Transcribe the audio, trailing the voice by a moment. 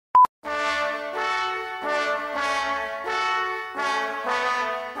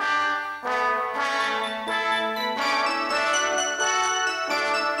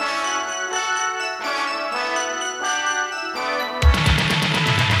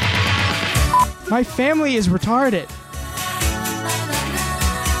My family is retarded.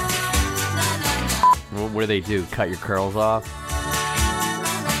 What do they do? Cut your curls off?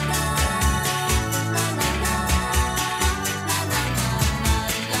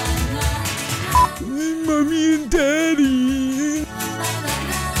 Mommy and Daddy.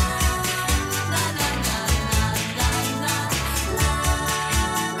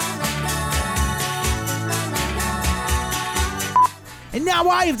 And now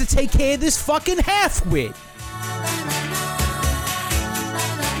I have to take care of this fucking half-wit.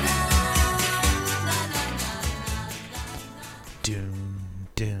 Doom,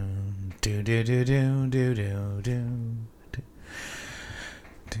 doom, do do do do do do do.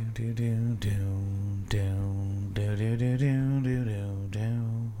 Do do do do do do do do do do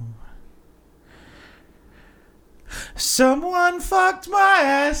do. Someone fucked my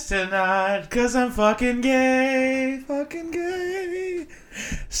ass tonight, 'cause I'm fucking gay, fucking gay.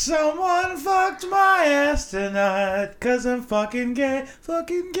 Someone fucked my ass tonight, 'cause I'm fucking gay,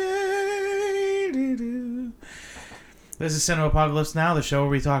 fucking gay. Doo-doo. This is Cinema Apocalypse Now, the show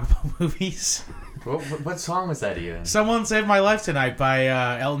where we talk about movies. What song was that even? Someone Saved My Life Tonight by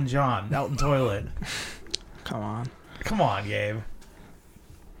Elton John, Elton Toilet. Come on. Come on, Gabe.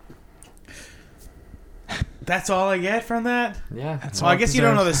 That's all I get from that? Yeah. Well, I guess you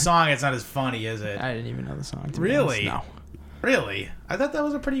don't know the song. It's not as funny, is it? I didn't even know the song. Really? No. Really? I thought that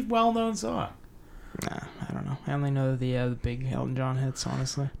was a pretty well-known song. Nah, I don't know. I only know the big Elton John hits,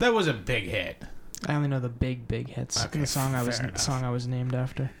 honestly. That was a big hit. I only know the big hits. Okay, the song fair I was named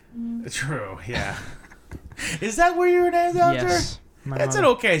after. True, yeah. Is that where you were named after? Yes. That's an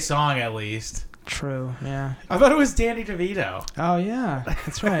okay song, at least. True, yeah. I thought it was Danny DeVito. Oh, yeah.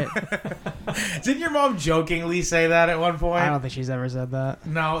 That's right. Didn't your mom jokingly say that at one point? I don't think she's ever said that.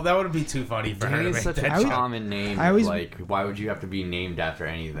 No, that would be too funny for her to Danny's make such that a joke. common name. I always- Like, why would you have to be named after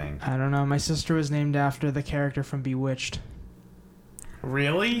anything? I don't know. My sister was named after the character from Bewitched.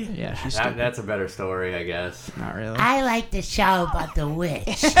 Really? Yeah, she's stupid. That's a better story, I guess. Not really. I like the show about the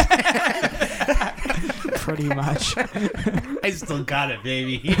witch. Pretty much. I still got it,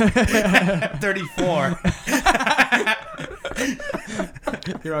 baby. 34.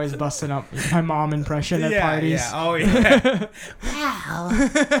 You're always busting up my mom impression at parties. Yeah. Oh, yeah. Wow.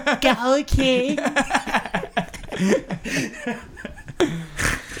 Go, King.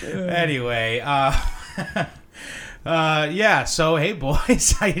 Anyway, yeah, so hey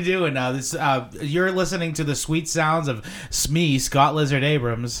boys, how you doing now? This you're listening to the sweet sounds of Smee, Scott Lizard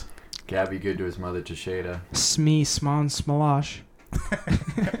Abrams. Gabby good to his mother, Tashada. Smee Smon Smolosh.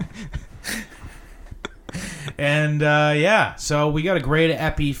 And yeah, so we got a great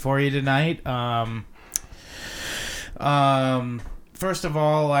epi for you tonight. First of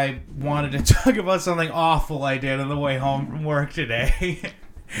all, I wanted to talk about something awful I did on the way home from work today.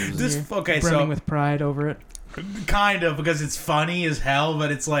 Brimming with pride over it. Kind of, because it's funny as hell,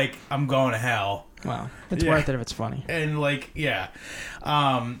 but it's like, I'm going to hell. Wow. It's Yeah. worth it if it's funny. And like, yeah.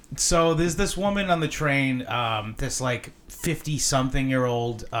 So there's this woman on the train, this like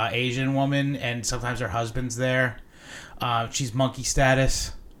 50-something-year-old Asian woman, and sometimes her husband's there. She's monkey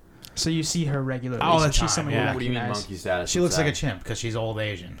status. So you see her regularly. All so the she's time, someone yeah. you What do you mean recognize. monkey status? She What's looks like a that? chimp because she's old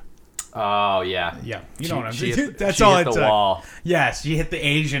Asian. Oh, yeah. Yeah, you know what I'm She saying. hit- That's she all hit it the took. wall. Yes, she hit the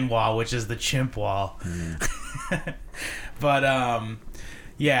Asian wall, which is the chimp wall. But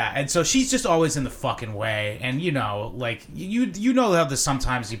yeah, and so she's just always in the fucking way, and you know, like you know how there's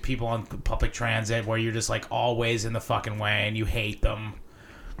sometimes you people on public transit where you're just like always in the fucking way and you hate them.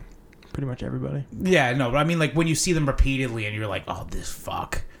 Pretty much everybody. Yeah, no, but I mean like when you see them repeatedly and you're like, oh, this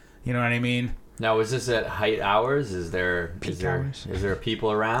fuck, you know what I mean? Now, is this at height hours? Is there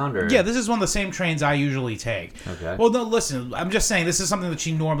people around? Or Yeah, this is one of the same trains I usually take. Okay. Well, no, listen, I'm just saying this is something that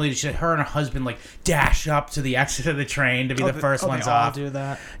she normally, her and her husband like dash up to the exit of the train to be the first ones they all off. do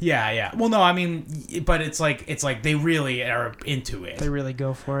that. Yeah. Well, no, I mean, but it's like they really are into it. They really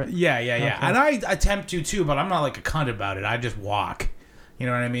go for it. Yeah. Okay. And I attempt to too, but I'm not like a cunt about it. I just walk. You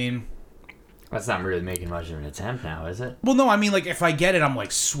know what I mean? That's not really making much of an attempt now, is it? Well, no, I mean like if I get it, I'm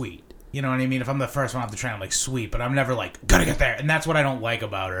like sweet. You know what I mean? If I'm the first one off the train, I'm like sweet, but I'm never like gotta get there, and that's what I don't like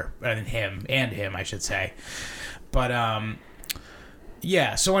about her and him, I should say. But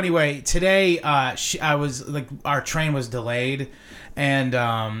yeah. So anyway, today I was like our train was delayed, and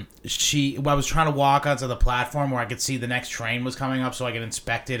I was trying to walk onto the platform where I could see the next train was coming up, so I could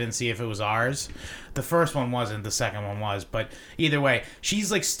inspect it and see if it was ours. The first one wasn't, the second one was, but either way,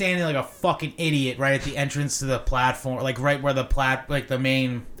 she's like standing like a fucking idiot right at the entrance to the platform, like right where the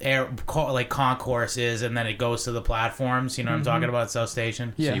main like concourse is, and then it goes to the platforms. You know what I'm talking about? South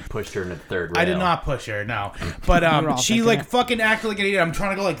Station. Yeah. So you pushed her into the third rail. I did not push her, no. But all she thinking like it. fucking acted like an idiot. I'm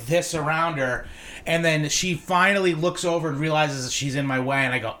trying to go like this around her, and then she finally looks over and realizes that she's in my way,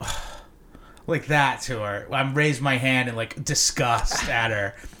 and I go like that to her. I raised my hand in like disgust at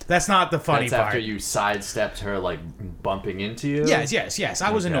her. That's not the funny That's part. after you sidestepped her, like bumping into you. Yes.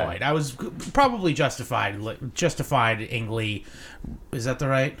 I was Okay. annoyed. I was probably justifiedly. Is that the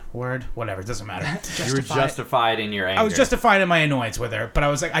right word? Whatever. It doesn't matter. You were justified in your anger. I was justified in my annoyance with her, but I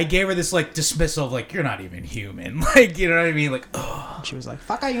was like, I gave her this like dismissal of like, you're not even human. Like, you know what I mean? Like, oh. She was like,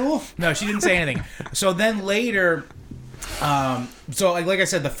 "Fuck are you?" No, she didn't say anything. So then later, so like I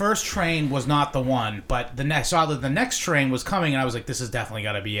said, the first train was not the one, but I saw that the next train was coming, and I was like, this is definitely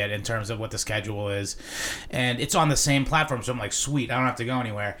got to be it in terms of what the schedule is, and it's on the same platform, so I'm like, sweet, I don't have to go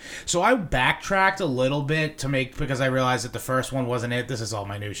anywhere. So I backtracked a little bit because I realized that the first one wasn't it. This is all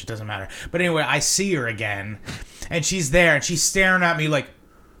minutiae, it doesn't matter. But anyway, I see her again, and she's there, and she's staring at me like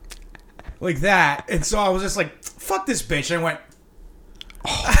that, and so I was just like, fuck this bitch, and I went.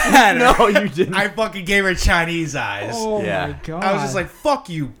 No, you didn't. I fucking gave her Chinese eyes. Oh Yeah. my god! I was just like, fuck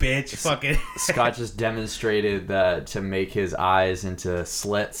you, bitch. Fucking. Scott just demonstrated that to make his eyes into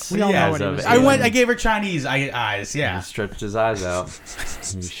slits. We all know as what he of was I doing. I gave her Chinese eyes, He yeah. stretched his eyes out.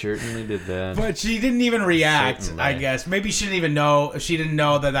 He certainly did that. But she didn't even react, Certainly. I guess. Maybe she didn't even know. She didn't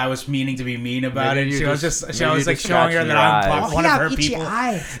know that I was meaning to be mean about Maybe it. you're She just- was maybe like you're just showing her scratching that your I'm eyes. one of her itchy people.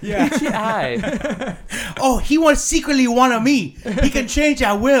 eye. Yeah. Itchy eye. Oh, he wants secretly one of me. He can change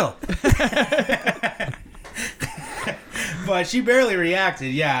at will. But she barely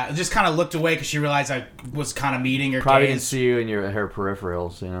reacted. Yeah, just kind of looked away because she realized I was kind of meeting her. Probably didn't gaze. see you in her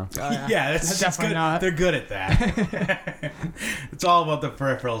peripherals, you know. Oh, Yeah, that's Definitely good. not. They're good at that. It's all about the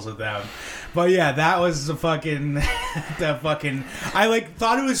peripherals with them. But yeah, that was the fucking, I like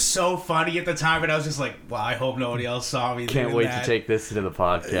thought it was so funny at the time, but I was just like, wow, I hope nobody else saw me. Can't doing wait that. to take this to the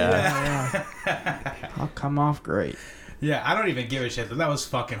podcast. Yeah. I'll come off great. Yeah, I don't even give a shit. That was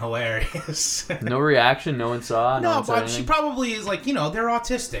fucking hilarious. No reaction. No one saw. No, No, one said but she anything? probably is like, they're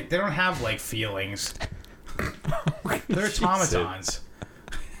autistic. They don't have like feelings. They're automatons.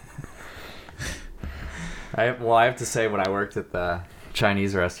 I have to say, when I worked at the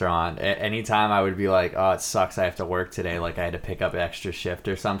Chinese restaurant, anytime I would be like, oh, it sucks, I have to work today, like I had to pick up extra shift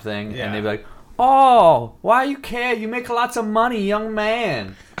or something, Yeah. and they'd be like, oh, why you care? You make lots of money, young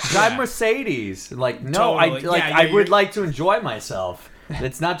man. Drive Yeah. Mercedes. Like, no, Totally. Yeah, I you're- would like to enjoy myself.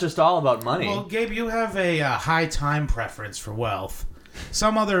 It's not just all about money. Well, Gabe, you have a high time preference for wealth.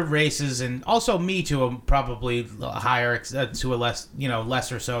 Some other races, and also me to a probably higher to a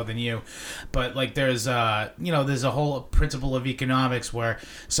lesser so than you, but like there's there's a whole principle of economics where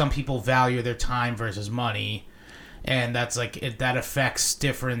some people value their time versus money, and that's like that affects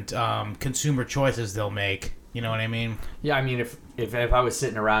different consumer choices they'll make. You know what I mean? Yeah, I mean, if I was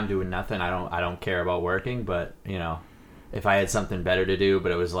sitting around doing nothing, I don't care about working. But if I had something better to do,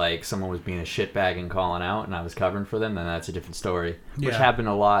 but it was like someone was being a shitbag and calling out, and I was covering for them, then that's a different story. Which Yeah. happened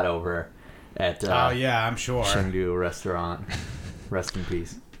a lot over at Oh yeah, I'm sure. Chengdu restaurant. Rest in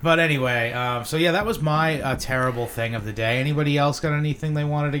peace. But anyway, so yeah, that was my terrible thing of the day. Anybody else got anything they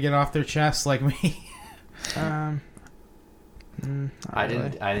wanted to get off their chest like me? Not I really.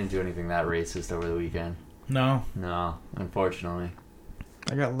 didn't do anything that racist over the weekend. No. No, unfortunately.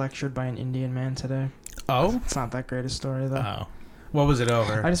 I got lectured by an Indian man today. Oh. It's not that great a story though. Oh. What was it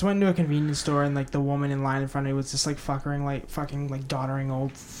over? I just went into a convenience store and like the woman in line in front of me was just like fucking doddering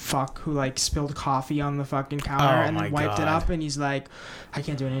old fuck who like spilled coffee on the fucking counter Oh and my then wiped it God. up, and he's like, I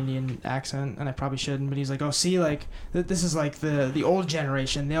can't do an Indian accent and I probably shouldn't, but he's like, oh see, like this is like the old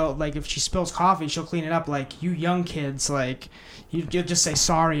generation, they'll like if she spills coffee she'll clean it up, like you young kids, like you'll just say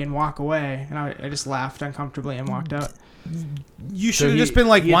sorry and walk away. And I just laughed uncomfortably and walked out. You So should have he- just been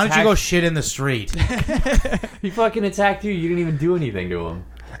like, he why don't you go attacked- shit in the street? He fucking attacked you. You didn't even do anything to him.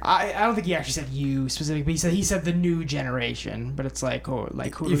 I don't think he actually said you specifically, but he said the new generation. But it's like, oh,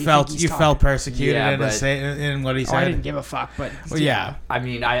 like who do You we felt think he's you talking felt persecuted Yeah, in what he Oh, I said. didn't give a fuck, but Well, yeah. I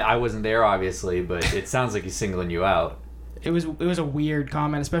mean, I wasn't there obviously, but it sounds like he's singling you out. it was a weird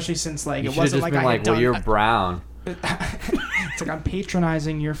comment, especially since like You it should have wasn't just like been I like, had well, done. you're brown. It's like I'm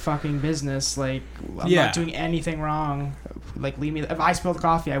patronizing your fucking business. Like I'm Yeah. not doing anything wrong. Like leave me. If I spilled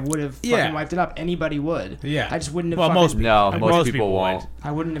coffee, I would have Yeah. fucking wiped it up. Anybody would. Yeah. I just wouldn't have. Well, fucking, most people. No, Most most people people won't. would.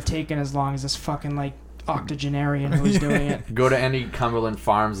 I wouldn't have taken as long as this fucking like octogenarian who was doing it. Go to any Cumberland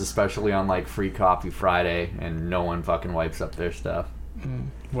Farms, especially on like Free Coffee Friday, and no one fucking wipes up their stuff.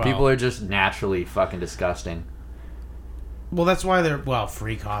 Well, People are just naturally fucking disgusting. Well, that's why they're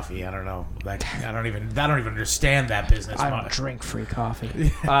free coffee. I don't know. Like, I don't even understand that business. I don't much. drink free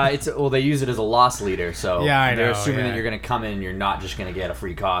coffee. They use it as a loss leader, so Yeah, I they're know, assuming yeah. that you're going to come in and you're not just going to get a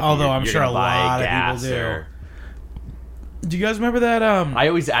free coffee. Although I'm You're sure gonna a buy lot of gas people do. or- Do you guys remember that? I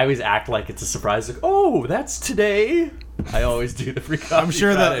always act like it's a surprise. Like, oh, that's today. I always do the free coffee. I'm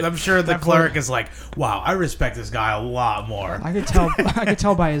sure credit. the clerk is like, wow, I respect this guy a lot more. I could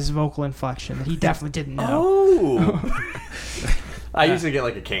tell by his vocal inflection that he definitely didn't know. Oh. I usually get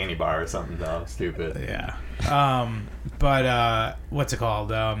like a candy bar or something though. Stupid. Yeah. But what's it called?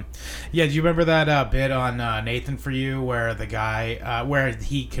 Do you remember that bit on Nathan For You where the guy where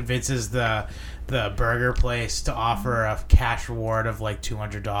he convinces the burger place to offer a cash reward of like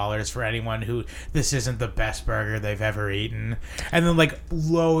 $200 for anyone who this isn't the best burger they've ever eaten, and then like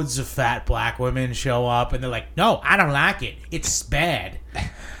loads of fat black women show up and they're like, no, I don't like it, it's bad.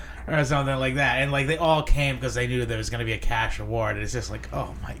 Or something like that, and like they all came because they knew there was going to be a cash reward, and it's just like,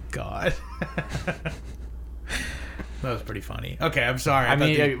 oh my god. That was pretty funny. Okay, I'm sorry. I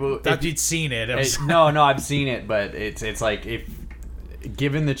thought you'd seen it. No, I've seen it, but it's like if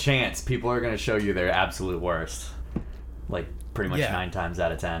given the chance, people are going to show you their absolute worst. Like pretty much 9 times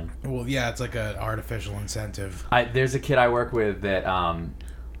out of 10. Well, yeah, it's like an artificial incentive. There's a kid I work with that,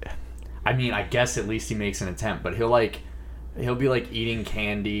 I guess at least he makes an attempt, but he'll be like eating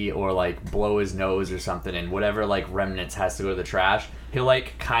candy or like blow his nose or something, and whatever like remnants has to go to the trash, he'll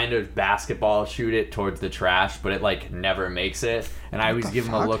like kind of basketball shoot it towards the trash, but it like never makes it. And I always give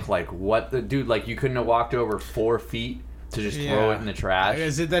him a look like, what the dude, like you couldn't have walked over 4 feet to just throw it in the trash.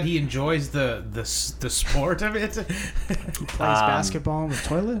 Is it that he enjoys the sport of it? He plays basketball in the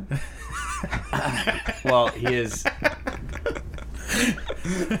toilet. Well, he is.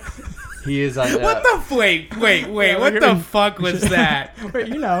 He is. What the wait? What the fuck was that? Wait,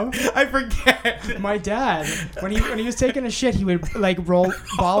 you know, I forget. my dad, when he was taking a shit, he would like ball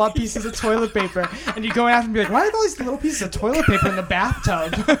up pieces of toilet paper, and you'd go after and be like, "Why are all these little pieces of toilet paper in the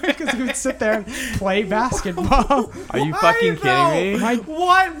bathtub?" Because he would sit there and play basketball. Are you fucking kidding me?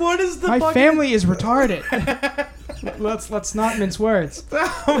 What is the? My family is retarded. Let's not mince words.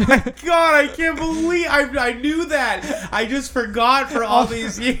 Oh my god! I can't believe I knew that. I just forgot for all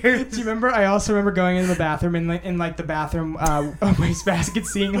these years. Do you remember? I also remember going into the bathroom in the bathroom wastebasket,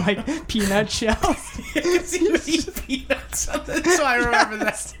 seeing like peanut shells. You eat peanuts. That's why I remember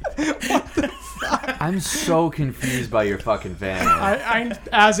that. What the fuck? I'm so confused by your fucking family.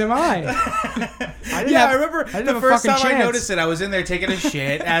 As am I. I remember didn't the have a first fucking time I chance. noticed it. I was in there taking a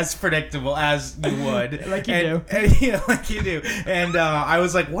shit, as predictable as you would, Like you do. and, like you do. And I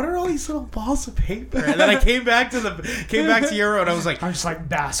was like, "What are all these little balls of paper?" And then I came back to your road. I was like, I'm just like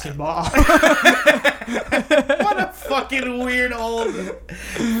basketball. "What a fucking weird old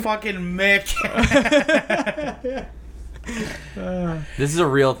fucking Mick." This is a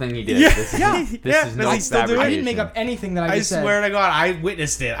real thing he did. Yeah, This is yeah. this is no Does he still do it? I fabrication. didn't make up anything that I I just said. swear to God, I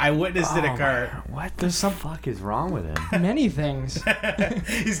witnessed it. I witnessed it occur. What the fuck is wrong with him? Many things.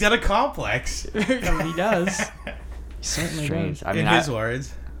 He's got a complex, He does. He certainly Strange. does. I mean, in his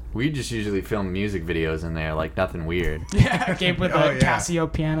words. we just usually film music videos in there, like nothing weird. Yeah, Gabe with Oh, a yeah.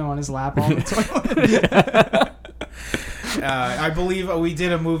 Casio piano on his lap all the time. I believe we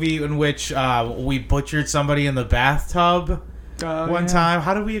did a movie in which we butchered somebody in the bathtub one time.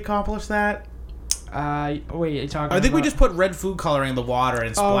 How did we accomplish that? Wait, are you talking I think we about- just put red food coloring in the water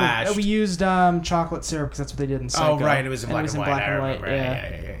and splashed. Oh, we used chocolate syrup because that's what they did in Psycho. Oh, right. It was in black and white. I remember.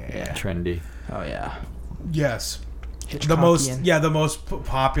 Yeah. Yeah. Trendy. Oh yeah. Yes. The Hitchcockian. most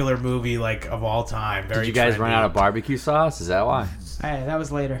popular movie like of all time. Very Did you guys run trendy. out of barbecue sauce? Is that why? Hey, that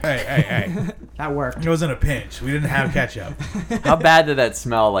was later. Hey. That worked. It was in a pinch. We didn't have ketchup. How bad did that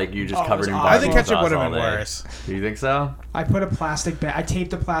smell? Like you just Oh, it covered was in awful. I barbecue think ketchup sauce would have all been day. worse. Do you think so? I put a plastic bag. I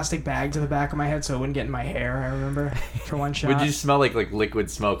taped a plastic bag to the back of my head so it wouldn't get in my hair. I remember for one shot. Would you smell like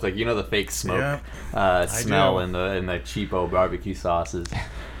liquid smoke, like the fake smoke smell do. in the cheapo barbecue sauces?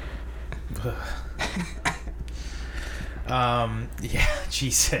 Yeah,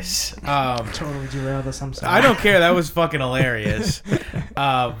 Jesus. totally derailed us? I'm sorry. I don't care. That was fucking hilarious.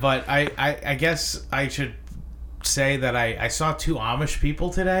 But I guess I should say that I saw 2 Amish people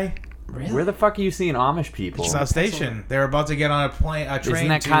today. Really? Where the fuck are you seeing Amish people? South Station. They're about to get on a train. Isn't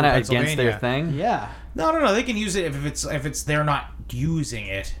that to kind of against Pennsylvania. their thing? Yeah. No. They can use it if it's they're not using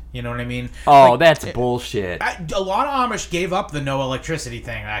it. You know what I mean? Oh, Like, that's bullshit. a lot of Amish gave up the no electricity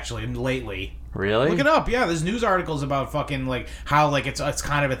thing actually lately. Really? Look it up. Yeah, there's news articles about fucking like how like it's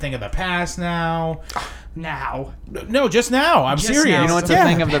kind of a thing of the past now. Now. No, just now. I'm Just serious. now. You know, it's Yeah. a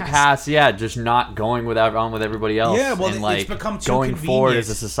thing of the past. Yeah, just not going on with everybody else. Yeah, well, and it's like become too going forward convenient. as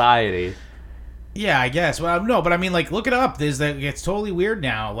a society. Yeah, I guess. Well, no, but I mean, like, look it up. It's totally weird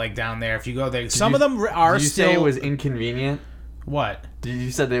now. Like down there, if you go there, some of them are Did you still. say it was inconvenient? What?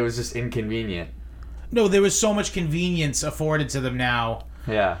 You said that it was just inconvenient. No, there was so much convenience afforded to them now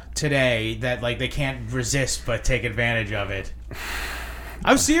Yeah. today that like they can't resist but take advantage of it.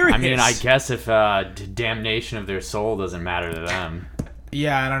 I'm serious. I mean, I guess if damnation of their soul doesn't matter to them.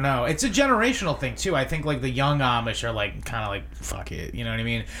 Yeah, I don't know. It's a generational thing too. I think like the young Amish are like kind of like fuck it, you know what I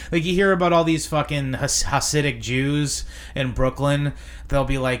mean? Like you hear about all these fucking Hasidic Jews in Brooklyn. They'll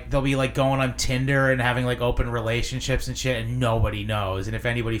be like going on Tinder and having like open relationships and shit, and nobody knows. And if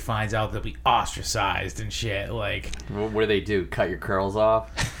anybody finds out, they'll be ostracized and shit. Like, What do they do? Cut your curls off?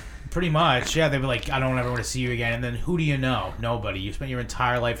 pretty much, yeah. They'd be like, I don't ever want to see you again. And then who do you know? Nobody. You spent your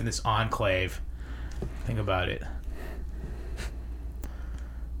entire life in this enclave. Think about it.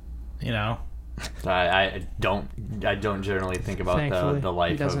 You know. I don't generally think about Thankfully, the he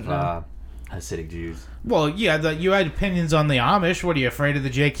life doesn't of know. Hasidic Jews. Well, yeah, you had opinions on the Amish. What are you afraid of the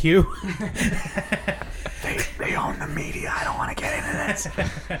JQ? They own the media. I don't want to get into this.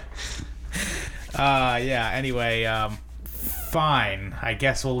 Yeah. Anyway, fine. I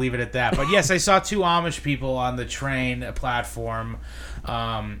guess we'll leave it at that. But yes, I saw 2 Amish people on the train platform,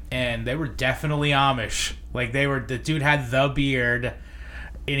 and they were definitely Amish. Like the dude had the beard,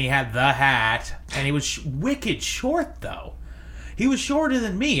 and he had the hat, and he was wicked short though. He was shorter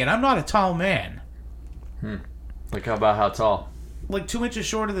than me, and I'm not a tall man. Like, how tall? Like 2 inches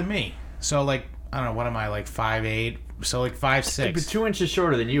shorter than me. So like, I don't know, what am I, like 5'8"? So like 5'6". But 2 inches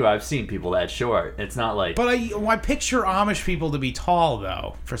shorter than you. I've seen people that short. It's not like. But I picture Amish people to be tall,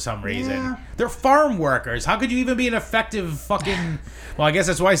 though, for some reason. Yeah. They're farm workers. How could you even be an effective fucking... Well, I guess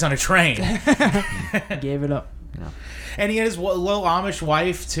that's why he's on a train. Gave it up. And he had his little Amish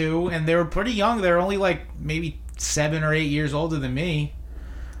wife, too, and they were pretty young. They were only, like, maybe 7 or 8 years older than me.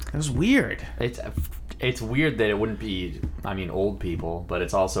 It was weird. It's weird that it wouldn't be, I mean, old people, but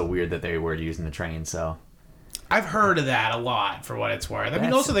it's also weird that they were using the train, so. I've heard of that a lot, for what it's worth. I mean,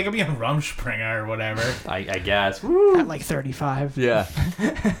 That's- also, they could be on Rumspringa or whatever. I guess. Woo! At like 35. Yeah.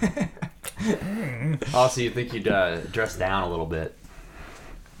 Also, you think you'd dress down a little bit.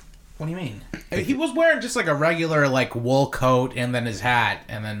 What do you mean? He was wearing just like a regular like wool coat and then his hat,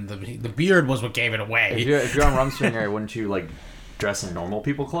 and then the beard was what gave it away. If you're on Rumspringa, wouldn't you, like, dress in normal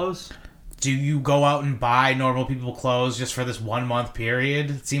people clothes? Do you go out and buy normal people clothes just for this 1 month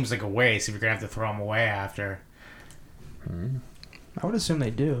period? It seems like a waste if you're gonna have to throw them away after. I would assume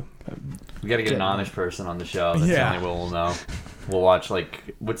they do. We gotta get an Amish person on the show. That's Yeah. the only way we'll know. We'll watch,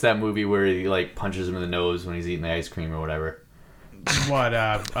 like, what's that movie where he, like, punches him in the nose when he's eating the ice cream or whatever? What,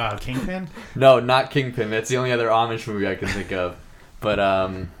 Kingpin? No, not Kingpin. That's the only other Amish movie I can think of. But,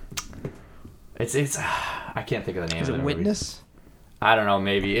 it's I can't think of the name Is of it the movie. Witness? I don't know,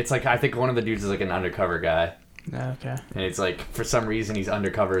 maybe. It's like, I think one of the dudes is, like, an undercover guy. No, okay. And it's like, for some reason, he's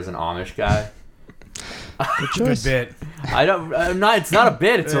undercover as an Amish guy. Good Good choice. bit. It's not a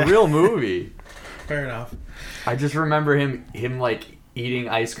bit. It's a real movie. Fair enough. I just remember him like eating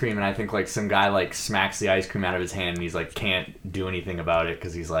ice cream, and I think like some guy like smacks the ice cream out of his hand, and he's like can't do anything about it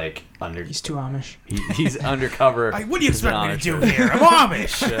because he's like He's too Amish. he's undercover. What do you as an expect me to Amish do person. here? I'm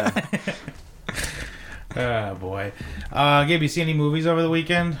Amish. Yeah. Oh boy. Gabe, you see any movies over the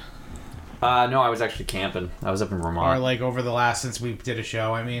weekend? No, I was actually camping. I was up in Or Vermont. like over the last since we did a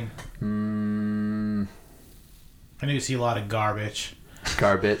show? I mean, I knew you see a lot of garbage.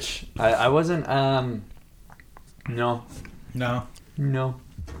 Garbage. I wasn't. No. No.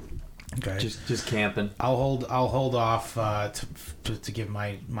 Okay. Just camping. I'll hold off to give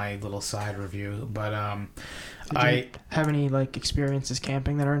my little side review, but Did you have any like experiences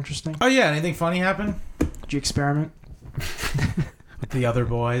camping that are interesting? Oh yeah, anything funny happen Did you experiment? with the other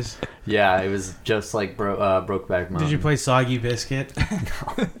boys? Yeah, it was just like Brokeback Mountain. Did you play Soggy Biscuit?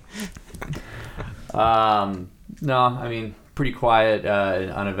 No, I mean pretty quiet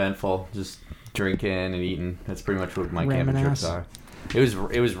and uneventful. Just drinking and eating. That's pretty much what my camping Ramming trips ass. are.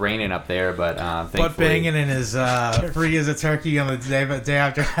 It was raining up there, but thankfully, Butt banging in his free as a turkey on the day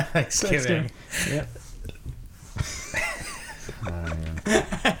after Thanksgiving. Yep.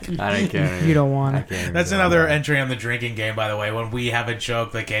 I don't care. You don't want I it. can't even That's go another there. entry on the drinking game, by the way, when we have a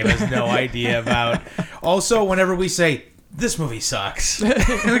joke that Gabe has no idea about. Also, whenever we say, this movie sucks.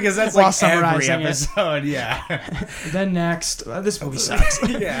 Because that's While like every summarizing it. episode, yeah. Then next, this movie sucks.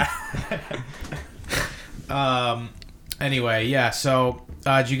 Yeah. Anyway, yeah, so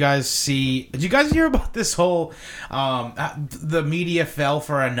did you guys hear about this whole the media fell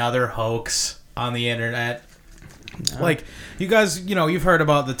for another hoax on the internet? No. Like, you guys, you've heard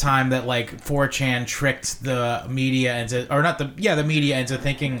about the time that like 4chan tricked the media into, or not the media into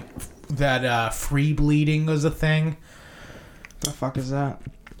thinking that free bleeding was a thing. The fuck is that?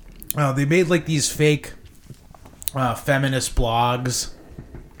 They made like these fake feminist blogs.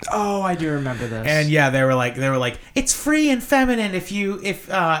 Oh, I do remember this. And yeah, they were like, it's free and feminine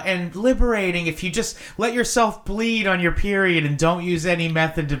and liberating if you just let yourself bleed on your period and don't use any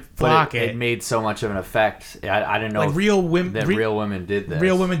method to block It made so much of an effect. I didn't know like real women. real women did this.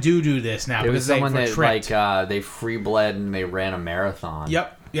 Real women do this now. There was because someone they were that tricked. like they free bled and they ran a marathon.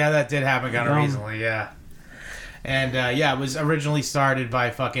 Yep. Yeah, that did happen kind of Dumb. recently. Yeah. And yeah, it was originally started by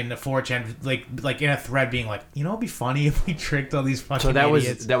fucking 4chan, like in a thread being like, you know, it'd be funny if we tricked all these fucking So that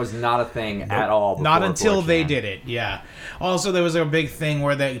idiots. was not a thing at all. Not before until 4chan. they did it, yeah. Also, there was a big thing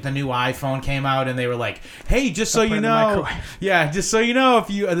where the new iPhone came out, and they were like, "Hey, just so Put it you in the know, microwave. yeah, just so you know,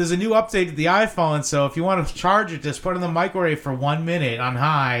 if you there's a new update to the iPhone, so if you want to charge it, just put it in the microwave for 1 minute on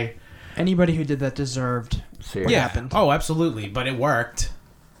high." Anybody who did that deserved. Seriously. Yeah. happened? Oh, absolutely, but it worked.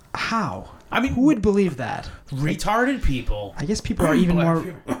 How? I mean, Who would believe that? retarded people. I guess people are even more.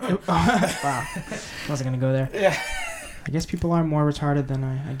 Black Wow. Wasn't going to go there. Yeah. I guess people are more retarded than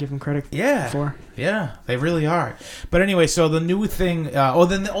I give them credit Yeah. for. Yeah, they really are. But anyway, so the new thing.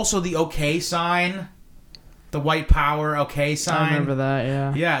 Then also the OK sign, the white power OK sign. I remember that,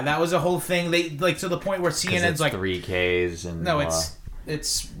 yeah. Yeah, that was a whole thing. They like to the point where 'Cause CNN's it's like, 3Ks and no, it's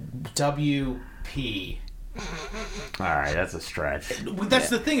WP. all right. That's a stretch. That's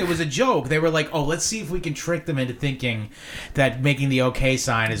the thing. It was a joke. They were like, oh, let's see if we can trick them into thinking that making the OK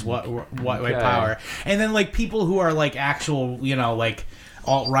sign is what white Okay. power. And then like people who are like actual, like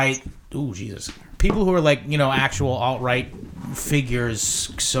alt-right. Ooh, Jesus. People who are like, actual alt-right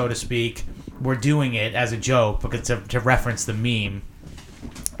figures, so to speak, were doing it as a joke because to reference the meme.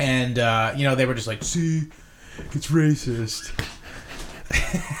 And, they were just like, see, it's racist.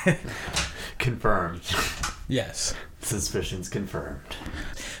 Confirmed. Yes. Suspicions confirmed.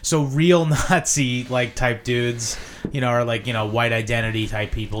 So real Nazi type dudes, or white identity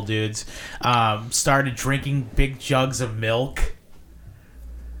type people dudes, started drinking big jugs of milk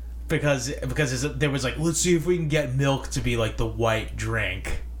because there was like, let's see if we can get milk to be like the white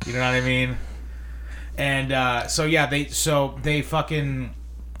drink. You know what I mean? And they fucking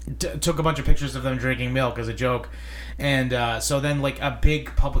took a bunch of pictures of them drinking milk as a joke. And so then like a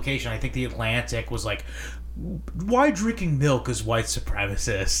big publication, I think The Atlantic, was like, why drinking milk is white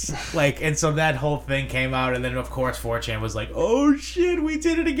supremacist? And so that whole thing came out, and then of course 4chan was like, oh shit, we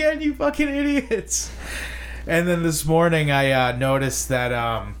did it again, you fucking idiots. And then this morning I noticed that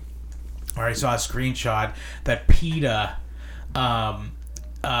or I saw a screenshot that PETA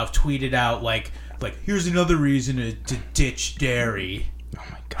tweeted out like here's another reason to ditch dairy. Oh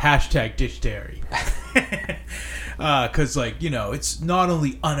my god. Hashtag ditch dairy. Because, it's not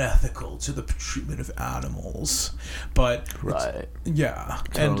only unethical to the treatment of animals, but... Right. Yeah.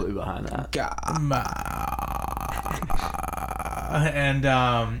 Totally behind that. And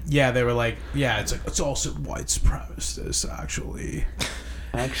they were like, yeah, it's also white supremacist, actually.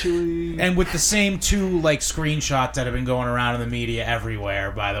 Actually. And with the same two, screenshots that have been going around in the media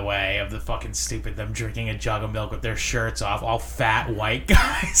everywhere, by the way, of the fucking stupid them drinking a jug of milk with their shirts off, all fat white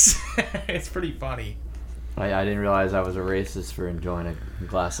guys. It's pretty funny. I didn't realize I was a racist for enjoying a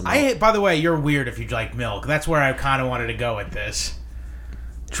glass of milk. By the way, you're weird if you like milk. That's where I kind of wanted to go with this.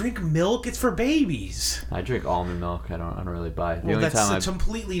 Drink milk? It's for babies. I drink almond milk. I don't really buy it. The Well, only that's time a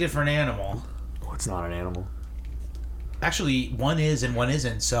completely different animal. it's not an animal. Actually, one is and one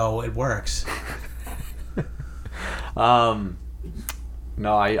isn't, so it works. No,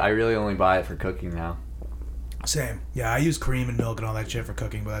 I really only buy it for cooking now. Same. Yeah, I use cream and milk and all that shit for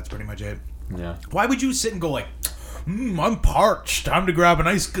cooking, but that's pretty much it. Yeah. Why would you sit and go I'm parched. Time to grab a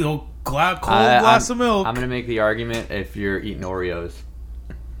nice cold glass of milk. I'm gonna make the argument if you're eating Oreos.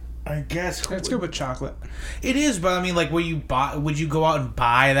 I guess It's good with chocolate. it is, but I mean, would you go out and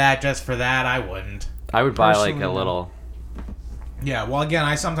buy that just for that? I wouldn't. I would buy like Personally, a no. little. Yeah, well, again,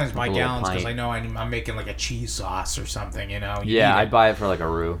 I sometimes buy a little gallons because pint. I know I'm making like a cheese sauce or something. You Yeah, eat I'd it. buy it for like a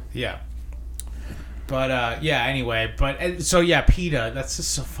roux. Yeah. But, anyway. PETA, that's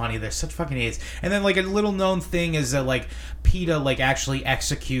just so funny. They're such fucking idiots. And then, a little known thing is that, PETA, actually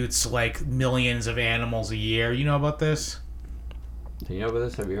executes, millions of animals a year. You know about this? Do you know about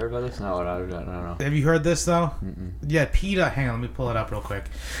this? Have you heard about this? No, I don't know. Have you heard this, though? Mm-mm. Yeah, PETA, hang on, let me pull it up real quick.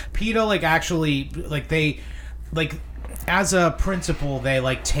 PETA, actually, they, as a principle, they,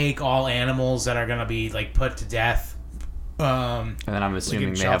 take all animals that are going to be, put to death. And then I'm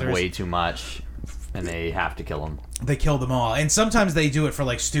assuming they have shelters. way too much, and they have to kill them. They kill them all, and sometimes they do it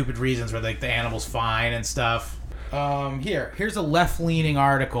for stupid reasons, where the animal's fine and stuff. Here's a left-leaning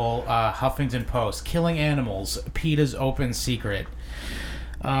article, Huffington Post: "Killing Animals, PETA's Open Secret."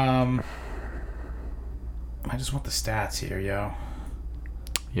 I just want the stats here, yo.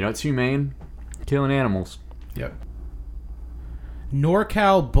 You know it's humane? Killing animals. Yep.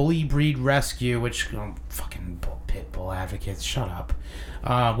 NorCal Bully Breed Rescue, which fucking pit bull advocates, shut up.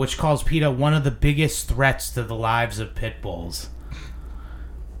 Which calls PETA one of the biggest threats to the lives of pit bulls.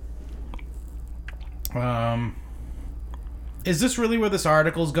 Is this really where this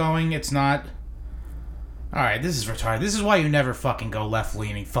article's going? It's not. Alright, this is retarded. This is why you never fucking go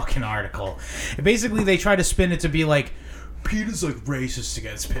left-leaning fucking article. Basically, they try to spin it to be like, PETA's like racist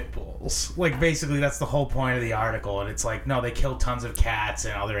against pit bulls. Like, basically, that's the whole point of the article. And it's like, no, they kill tons of cats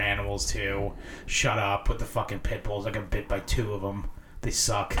and other animals too. Shut up with the fucking pit bulls. I got bit by 2 of them. They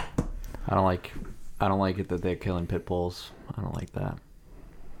suck. I don't like it that they're killing pit bulls. I don't like that.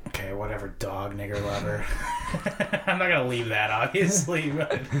 Okay, whatever, dog nigger lover. I'm not gonna leave that, obviously,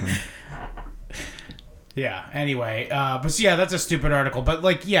 but yeah. Anyway, but yeah, that's a stupid article. But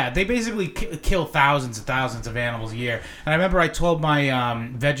like, yeah, they basically kill thousands and thousands of animals a year. And I remember I told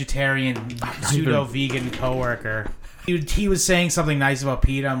my vegetarian, pseudo-vegan coworker, he was saying something nice about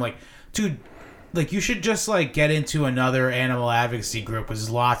PETA. I'm like, dude. Like, you should just, like, get into another animal advocacy group, because there's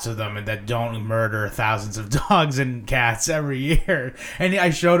lots of them, and that don't murder thousands of dogs and cats every year. And I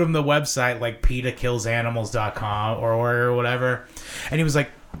showed him the website, like, PETAkillsanimals.com or whatever. And he was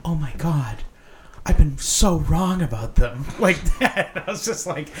like, oh, my God, I've been so wrong about them. Like that. I was just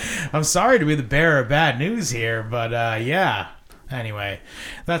like, I'm sorry to be the bearer of bad news here, but, yeah. Anyway,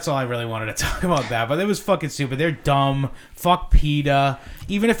 that's all I really wanted to talk about that. But it was fucking stupid. They're dumb. Fuck PETA.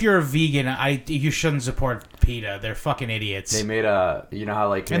 Even if you're a vegan, you shouldn't support PETA. They're fucking idiots. They made a, you know how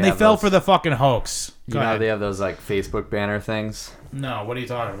like... And they fell for the fucking hoax. You know how they have those like Facebook banner things? No, what are you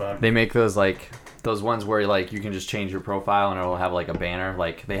talking about? They make those like, those ones where like you can just change your profile and it'll have like a banner.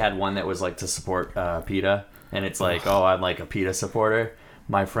 Like they had one that was like to support PETA. And it's like, oh, I'm like a PETA supporter.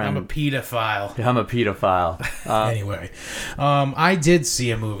 My friend, I'm a pedophile. I'm a pedophile. Anyway, I did see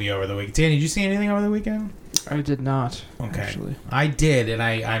a movie over the weekend. Danny, did you see anything over the weekend? I did not. Okay, Actually. I did, and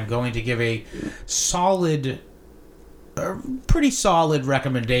I'm going to give a pretty solid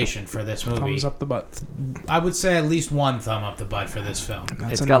recommendation for this movie. Thumbs up the butt. I would say at least 1 thumb up the butt for this film.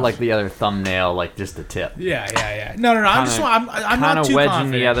 It's got like the other thumbnail, like just the tip. Yeah. No. I'm not kind of too wedging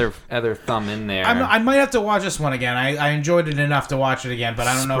confident. the other thumb in there. I might have to watch this one again. I enjoyed it enough to watch it again, but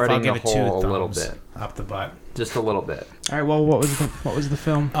I don't know if I'll give it 2 thumbs a little bit up the butt. Just a little bit. All right. Well, what was the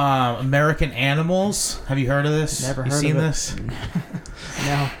film? American Animals. Have you heard of this? Never heard of it. You seen this?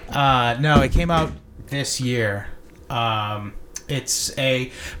 No. No. It came out this year. It's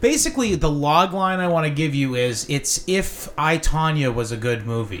basically the log line I want to give you is it's if I, Tonya was a good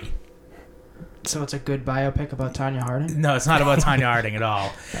movie. So it's a good biopic about Tonya Harding? No, it's not about Tonya Harding at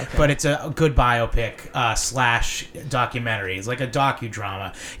all. Okay. But it's a good biopic / documentary. It's like a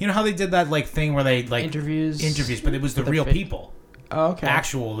docudrama. You know how they did that like thing where they like interviews, but it was the real people. Oh, okay.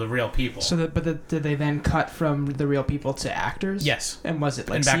 The real people. So did they then cut from the real people to actors? Yes. And was it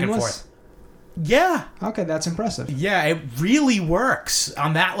like and back seamless? and forth? Yeah. Okay, that's impressive. Yeah, it really works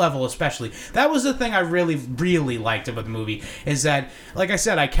on that level especially. That was the thing I really, really liked about the movie is that, like I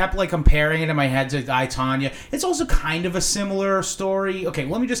said, I kept like comparing it in my head to I, Tonya. It's also kind of a similar story. Okay,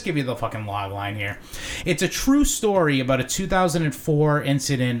 let me just give you the fucking log line here. It's a true story about a 2004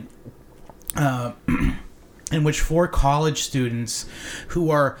 incident in which 4 college students who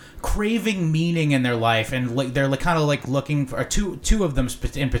are craving meaning in their life and like they're like kind of like looking for two of them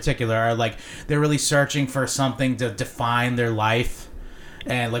in particular are like they're really searching for something to define their life.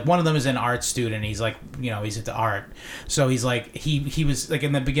 And like one of them is an art student. He's like, he's into art. So he's like he was like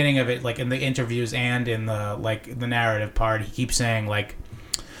in the beginning of it, like in the interviews and in the like the narrative part, he keeps saying like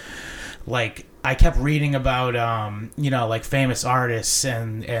I kept reading about like famous artists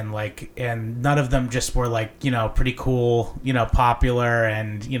and none of them just were like pretty cool, popular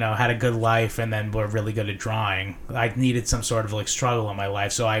and had a good life and then were really good at drawing. I needed some sort of like struggle in my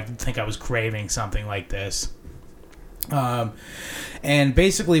life, so I think I was craving something like this. And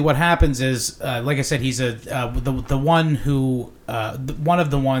basically what happens is like I said, he's the one who one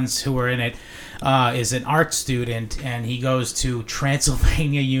of the ones who are in it is an art student, and he goes to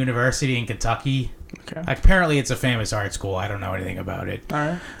Transylvania University in Kentucky. Okay. Apparently it's a famous art school. I don't know anything about it. All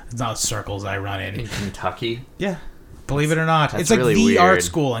right. It's not circles I run in Kentucky? Yeah, believe it or not. It's like really the weird art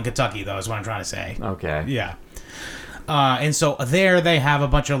school in Kentucky though, is what I'm trying to say. Okay. Yeah. And so there they have a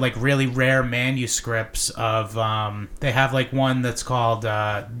bunch of like really rare manuscripts of they have like one that's called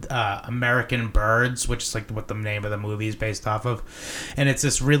American Birds, which is like what the name of the movie is based off of, and it's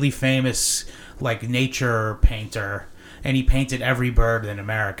this really famous like nature painter, and he painted every bird in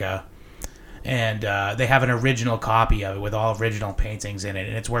America. and they have an original copy of it with all original paintings in it,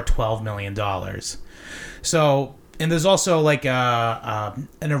 and it's worth $12 million. So, and there's also like an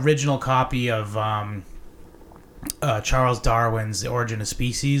original copy of Charles Darwin's The Origin of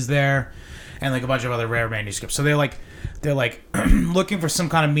Species there, and like a bunch of other rare manuscripts. So they're like looking for some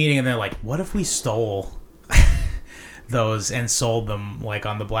kind of meaning, and they're like, what if we stole those and sold them like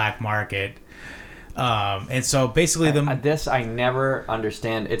on the black market? And so basically this I never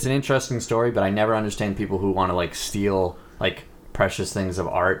understand. It's an interesting story, but I never understand people who want to like steal like precious things of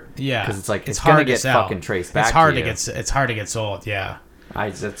art. Yeah, because it's like it's hard gonna to get sell. fucking traced back. It's hard to to you. it's hard to get sold. Yeah.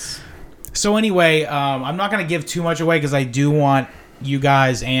 So anyway, I'm not gonna give too much away because I do want you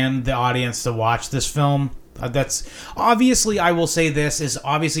guys and the audience to watch this film. That's obviously, I will say this is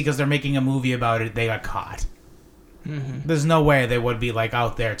obviously because they're making a movie about it. They got caught. Mm-hmm. There's no way they would be like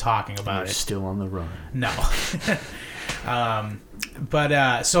out there talking about it. Still on the run. No.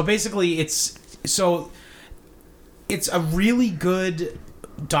 But so basically, it's a really good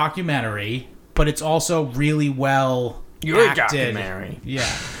documentary, but it's also really well acted. Documentary.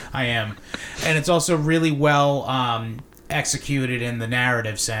 Yeah, I am, and it's also really well executed in the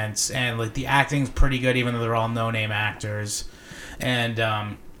narrative sense, and like the acting's pretty good, even though they're all no-name actors,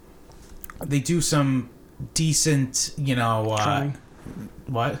 and they do some decent, Drumming.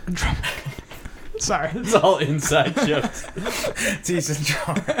 what? Sorry. It's all inside jokes. Decent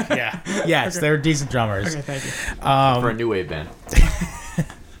drummer. Yeah. Yes, they're decent drummers. Okay, thank you. For a new wave band.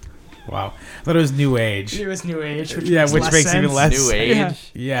 Wow. I thought it was New Age. It was New Age, which Yeah, makes which less makes even sense. less New sense.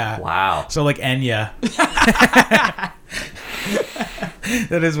 age. Yeah. Wow. So like Enya.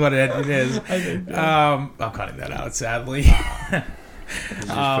 That is what it is. I'm cutting that out, sadly. You just put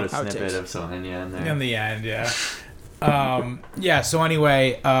a outtakes. snippet of Sonia in there. In the end, yeah. Yeah, so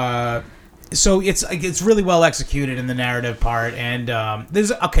anyway, so it's really well executed in the narrative part, and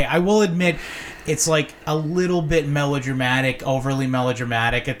I will admit it's like a little bit melodramatic, overly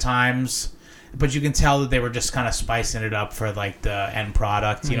melodramatic at times, but you can tell that they were just kind of spicing it up for like the end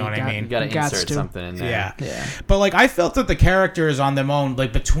product, you know what I mean? You gotta Gots insert to. something in there. Yeah. But like I felt that the characters on their own,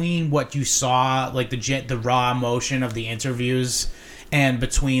 like between what you saw, like the raw emotion of the interviews, and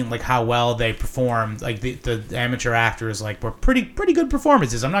between like how well they performed, like the amateur actors like were pretty good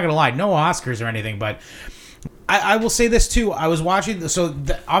performances. I'm not gonna lie, no Oscars or anything, but I will say this too. I was watching,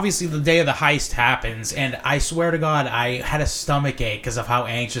 obviously the day of the heist happens, and I swear to God, I had a stomach ache because of how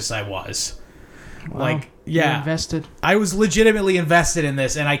anxious I was. Wow. Like, You're yeah, invested. I was legitimately invested in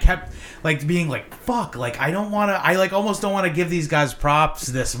this, and I kept like being like, "Fuck!" Like, I don't want to. I like almost don't want to give these guys props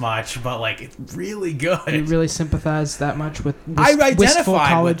this much, but like, it's really good. You really sympathize that much with I identified wistful with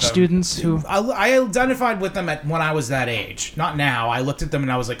college them. students who. I identified with them when I was that age. Not now. I looked at them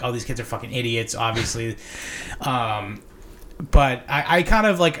and I was like, "Oh, these kids are fucking idiots." Obviously, but I kind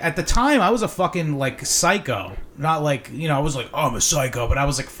of like at the time I was a fucking like psycho. Not like, I was like, oh, I'm a psycho, but I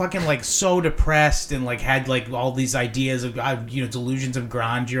was like fucking like so depressed and like had like all these ideas of delusions of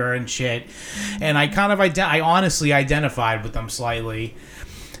grandeur and shit, and I kind of I honestly identified with them slightly,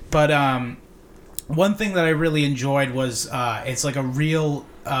 but one thing that I really enjoyed was it's like a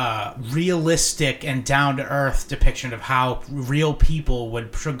realistic and down to earth depiction of how real people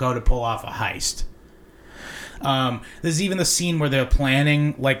would go to pull off a heist. There's even the scene where they're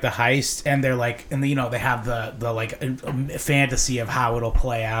planning like the heist, and they're like, and they have the like fantasy of how it'll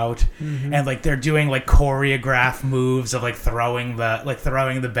play out, and like they're doing like choreographed moves of like throwing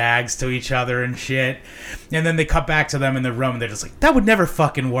the bags to each other and shit, and then they cut back to them in the room, and they're just like, that would never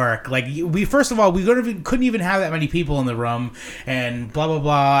fucking work. Like we couldn't even have that many people in the room, and blah blah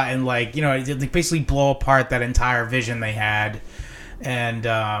blah, and like they basically blow apart that entire vision they had, and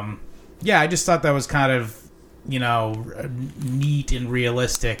I just thought that was kind of neat and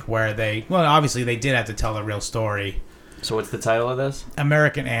realistic, where obviously they did have to tell a real story. So what's the title of this?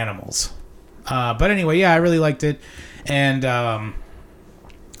 American Animals. But anyway, I really liked it, and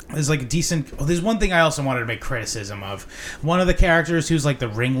there's like there's one thing I also wanted to make criticism of. One of the characters who's like the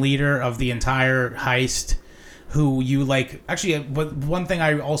ringleader of the entire heist, who you like, actually, one thing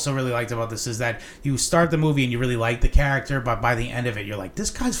I also really liked about this is that you start the movie and you really like the character, but by the end of it you're like, this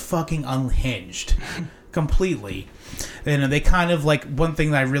guy's fucking unhinged. Completely. And they kind of like, one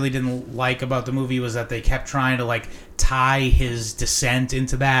thing that I really didn't like about the movie was that they kept trying to like tie his descent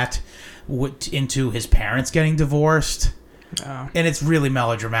into his parents getting divorced. Oh. And it's really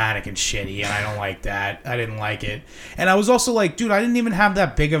melodramatic and shitty, and I don't like that. I didn't like it. And I was also like, dude, I didn't even have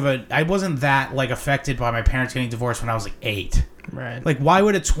that big of I wasn't that like affected by my parents getting divorced when I was like 8. Right. Like, why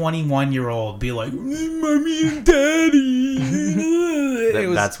would a 21-year-old be like, Mommy and Daddy?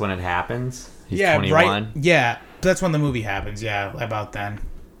 That's when it happens? He's yeah, 21? right. Yeah, that's when the movie happens. Yeah, about then.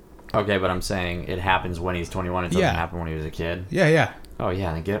 Okay, but I'm saying it happens when he's 21. It doesn't happen when he was a kid. Yeah. Oh,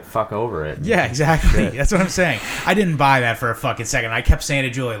 yeah, then fuck over it. Yeah, exactly. That's what I'm saying. I didn't buy that for a fucking second. I kept saying to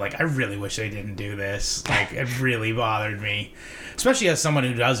Julie, like, I really wish they didn't do this. Like, it really bothered me. Especially as someone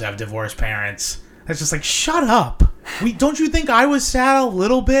who does have divorced parents. It's just like, shut up. Don't you think I was sad a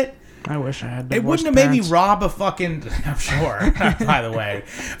little bit? I wish I had. It wouldn't have made me rob a fucking. I'm sure, by the way.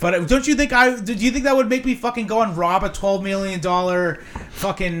 But don't you think do you think that would make me fucking go and rob a $12 million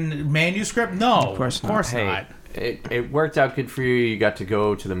fucking manuscript? No, of course not. It worked out good for you. You got to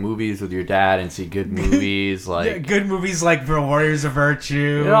go to the movies with your dad and see good movies, like yeah, good movies like Warriors of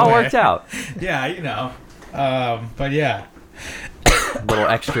Virtue. It all worked out. Yeah, you know. But yeah. A little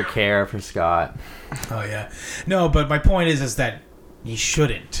extra care for Scott. Oh yeah. No, but my point is that you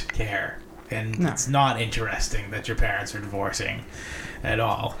shouldn't care, and it's not interesting that your parents are divorcing at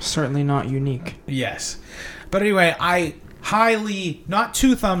all. Certainly not unique. Yes, but anyway, I highly, not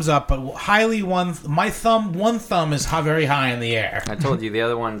 2 thumbs up, but highly one thumb is very high in the air. I told you the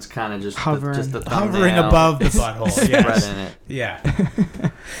other one's kind of just hovering, just the thumbnail. Hovering above the butthole. Yes. Spreading it. Yeah.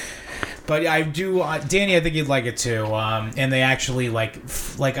 But I do, Danny, I think you'd like it too. And they actually like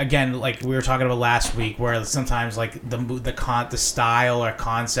again, like we were talking about last week, where sometimes like the style or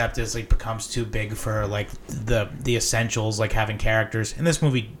concept is like becomes too big for like the essentials, like having characters. And this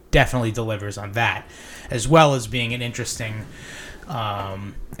movie definitely delivers on that, as well as being an interesting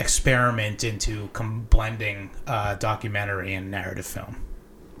experiment into blending documentary and narrative film.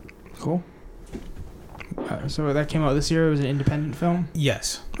 Cool. So that came out this year. It was an independent film.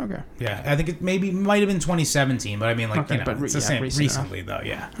 Yes. Okay. Yeah, I think it might have been 2017, but I mean, like, okay, it's the same recently though.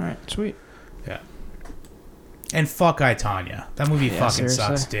 Yeah. All right. Sweet. Yeah. And fuck I, Tonya. That movie fucking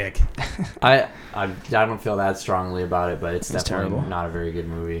seriously. sucks dick. I don't feel that strongly about it, but it's definitely terrible. not a very good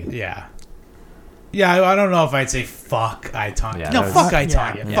movie. Yeah. Yeah, I don't know if I'd say fuck I, Tonya. Yeah, no, fuck I,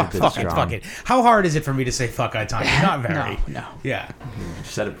 Tonya. Yeah, Fuck it. How hard is it for me to say fuck I, Tonya? Not very. No. Yeah. You've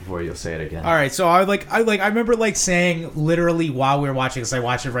said it before, you'll say it again. All right, so I remember like saying literally while we were watching, because I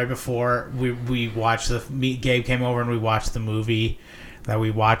watched it right before we watched Gabe came over and we watched the movie that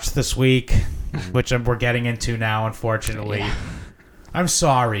we watched this week, which we're getting into now, unfortunately. Yeah. I'm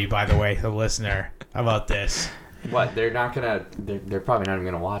sorry, by the way, the listener, about this. What? They're probably not even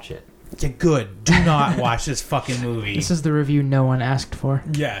gonna watch it. Yeah, good. Do not watch this fucking movie. This is the review no one asked for.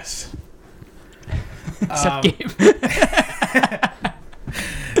 Yes. Except Gabe.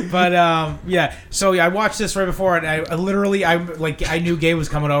 But yeah, so I watched this right before, and I knew Gabe was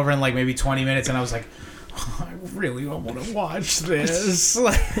coming over in like maybe 20 minutes, and I was like, I really don't want to watch this.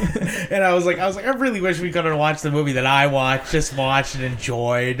 And I was like, I really wish we could have watched the movie that I watched and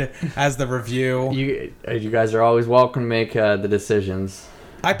enjoyed as the review. You guys are always welcome to make the decisions.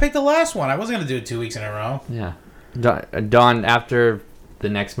 I picked the last one. I wasn't gonna do it 2 weeks in a row. Yeah, Don. After the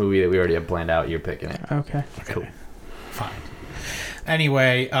next movie that we already have planned out, you're picking it. Okay. Cool. Fine.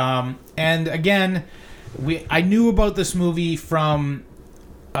 Anyway, and again, I knew about this movie from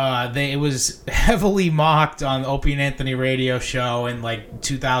it was heavily mocked on the Opie and Anthony radio show in like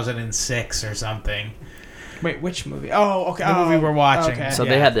 2006 or something. Wait, which movie? Oh, okay. The movie we're watching. Okay. So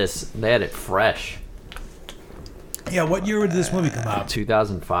they had it fresh. Yeah, what year did this movie come out?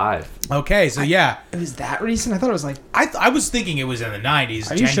 2005. Okay, so yeah. It was that recent? I thought it was like... I was thinking it was in the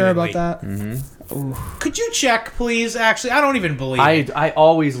 90s. Are you sure about that? Mm-hmm. Ooh. Could you check, please? Actually, I don't even believe it. I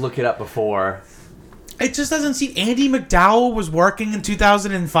always look it up before. It just doesn't seem... Andy McDowell was working in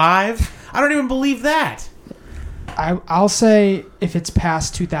 2005? I don't even believe that. I'll say if it's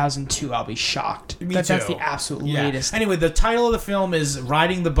past 2002, I'll be shocked. Me That's too. the absolute Yeah. latest. Anyway, the title of the film is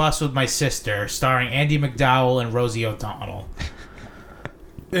Riding the Bus with My Sister, starring Andy McDowell and Rosie O'Donnell.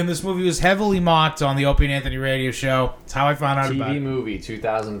 And this movie was heavily mocked on the Opie and Anthony radio show. That's how I found out about TV it. movie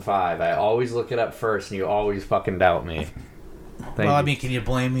 2005. I always look it up first, and you always fucking doubt me. Well, I mean, can you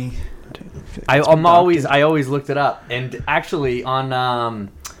blame me? I always looked it up, and actually on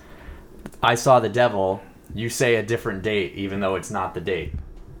I Saw the Devil, you say a different date, even though it's not the date.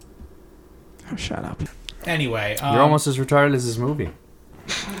 Oh, shut up. Anyway, You're almost as retarded as this movie.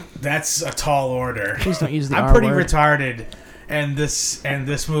 That's a tall order. Please don't use the I'm R pretty word. retarded, and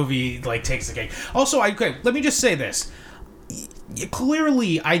this movie like takes the cake. Also, let me just say this.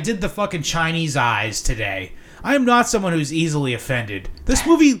 Clearly, I did the fucking Chinese eyes today. I am not someone who's easily offended. This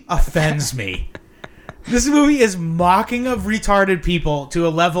movie offends me. This movie is mocking of retarded people to a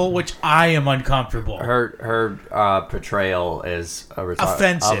level which I am uncomfortable. Her portrayal as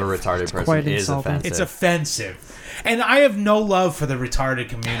Offensive. of a retarded person quite is insulting. offensive. It's offensive. And I have no love for the retarded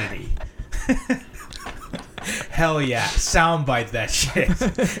community. Hell yeah. Soundbite that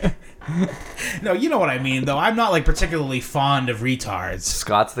shit. No, you know what I mean, though. I'm not, like, particularly fond of retards.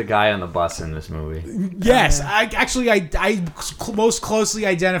 Scott's the guy on the bus in this movie. Yes, I most closely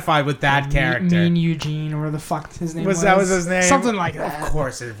identified with that character. Mean Eugene, or the fuck his name was. That was his name? Something like that. Of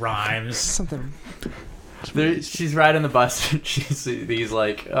course it rhymes. Something. She's riding the bus. He's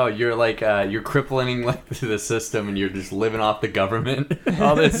like, oh, you're like, you're crippling like the system, and you're just living off the government.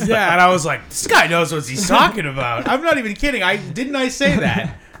 All this. Yeah, and I was like, this guy knows what he's talking about. I'm not even kidding. Didn't I say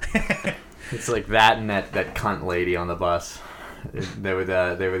that? It's like that and that cunt lady on the bus. They were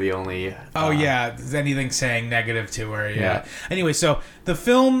the only. Oh yeah, is anything saying negative to her? Yeah. Anyway, so the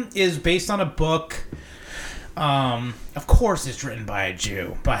film is based on a book. Of course, it's written by a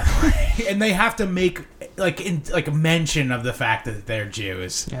Jew, by the way, and they have to make a mention of the fact that they're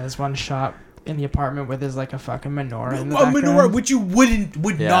Jews. Yeah, there's one shot in the apartment where there's like a fucking menorah in the A background. menorah, which you would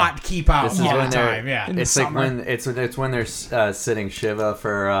Yeah. not keep out This is all when the they're- time. Yeah. In the It's like summer. when it's when they're sitting Shiva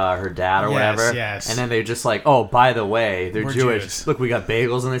for her dad or Yes, whatever, yes. and then they're just like, oh, by the way, they're We're Jewish. Jews. Look, we got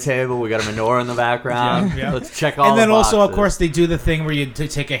bagels on the table, we got a menorah in the background. Yeah, yeah. Let's check all. And then the also, of boxes. course, they do the thing where you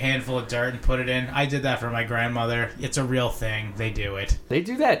take a handful of dirt and put it in. I did that for my grandmother. It's a real thing. They do it. They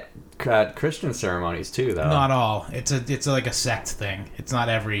do that at Christian ceremonies too, though. Not all. It's like a sect thing. It's not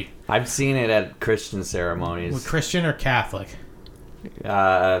every. I've seen it at Christian ceremonies. Christian or Catholic.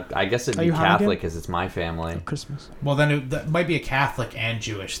 I guess it'd Are be you Hanukkah? Catholic because it's my family. Christmas. Well, then that might be a Catholic and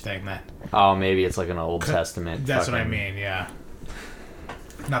Jewish thing. Then Oh, maybe it's like an Old Testament. that's what I fucking- mean. Yeah.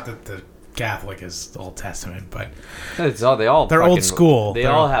 Not that the Catholic is the Old Testament, but It's all they're They're fucking, old school. They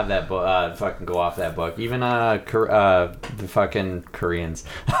They're- all have that book. Fucking go off that book. Even the fucking Koreans.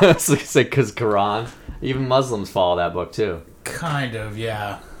 It's like because Quran. Even Muslims follow that book too. kind of,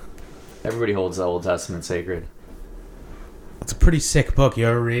 yeah. Everybody holds the Old Testament sacred, It's a pretty sick book. You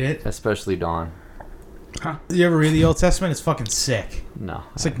ever read it? especially Dawn. You ever read the Old Testament? It's fucking sick. No,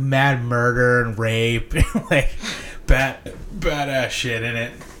 It's like mad murder and rape, like badass shit in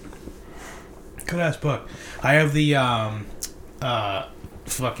it. Good ass book. I have the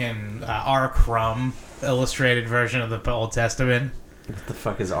fucking R. Crumb illustrated version of the Old Testament. what the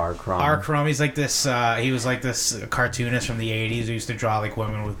fuck is R. Crumb? R. Crumb, he's like this. He was like this cartoonist from the '80s who used to draw like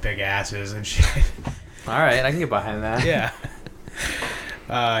women with big asses and shit. All right, I can get behind that. Yeah.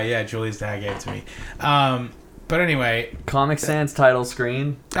 Yeah, Julie's dad gave it to me. But anyway, Comic Sans title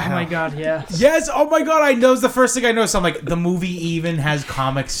screen. Oh my god, yeah. yes. Oh my god, I know. It's the first thing I noticed. I'm like, the movie even has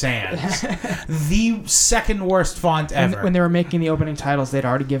Comic Sans, the second worst font ever. When they were making the opening titles, they'd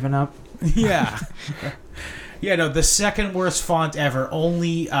already given up. Yeah. Yeah, no, the second worst font ever,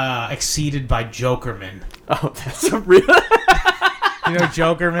 only exceeded by Jokerman. Oh, that's a real. You know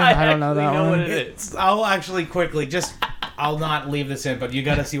Jokerman? I don't know that actually know one. what it is. I'll actually quickly I'll not leave this in, but you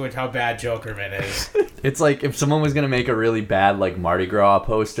got to see how bad Jokerman is. It's like if someone was gonna make a really bad like Mardi Gras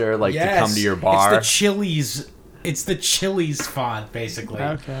poster, like to come to your bar. It's the Chili's font, basically.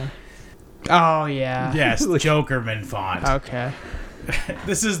 Okay. Oh yeah. Yes, Jokerman font. Okay.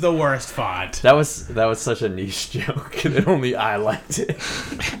 This is the worst font. That was such a niche joke that only I liked it.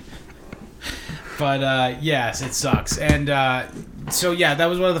 But yes, it sucks. And so yeah, that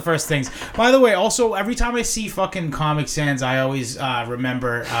was one of the first things. By the way, also every time I see fucking Comic Sans, I always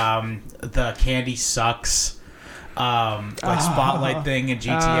remember the Candy Sucks spotlight thing in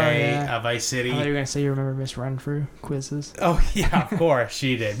GTA Vice City. I thought you were gonna say you remember Miss Renfrew quizzes. Oh yeah, of course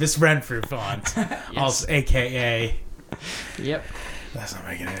she did. Miss Renfrew font, also AKA. Yep. That's not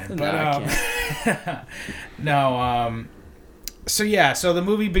making it in. No, But I no. So yeah, so the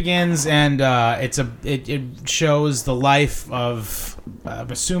movie begins and it shows the life of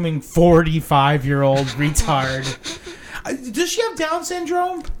I'm assuming 45-year-old retard. Does she have Down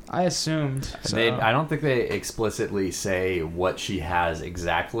syndrome? I assumed. So. I don't think they explicitly say what she has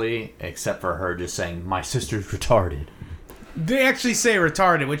exactly, except for her just saying, "My sister's retarded." They actually say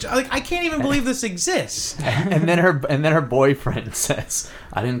retarded, which I can't even believe this exists. and then her boyfriend says,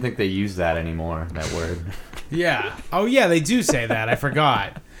 "I didn't think they use that anymore. That word." Yeah. Oh yeah, they do say that. I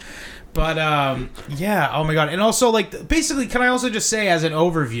forgot. But yeah. Oh my god. And also, like, basically, can I also just say as an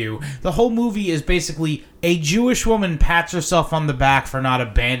overview, the whole movie is basically a Jewish woman pats herself on the back for not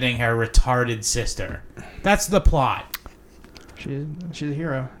abandoning her retarded sister. That's the plot. She's a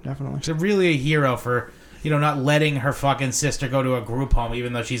hero, definitely. She's really a hero for, not letting her fucking sister go to a group home,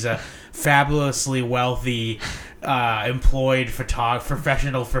 even though she's a fabulously wealthy, employed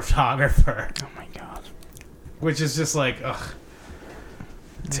professional photographer. Oh my god. Which is just like, ugh.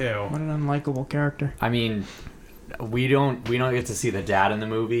 Too. What an unlikable character. I mean, we don't get to see the dad in the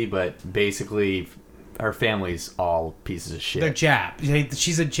movie, but basically, her family's all pieces of shit. They're Jap.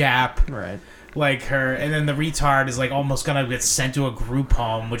 She's a Jap. Right. like her, and then the retard is like almost gonna get sent to a group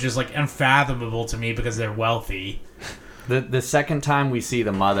home, which is like unfathomable to me because they're wealthy. The second time we see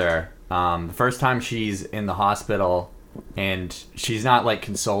the mother, the first time she's in the hospital, and she's not like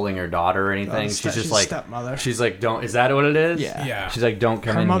consoling her daughter or anything. She's just like stepmother. She's like, don't. Is that what it is? Yeah. She's like, don't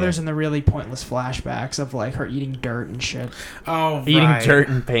come Her in. mother's here. in the really pointless flashbacks of like her eating dirt and shit. Oh, Eating right. dirt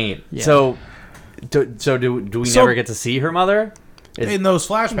and paint. Yeah. So do we So- never get to see her mother? in those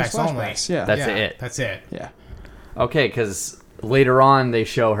flashbacks, only. Yeah. That's it. That's it. Yeah. Okay, because later on they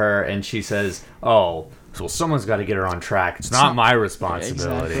show her and she says, "Oh, so someone's got to get her on track. It's not my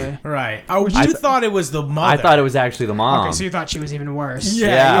responsibility." Exactly. Right. Oh, I you thought it was the mother. I thought it was actually the mom. Okay, so you thought she was even worse.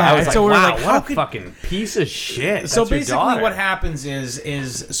 Yeah. I was like, So we're wow, like, what how a could- fucking piece of shit. So That's your basically, daughter. what happens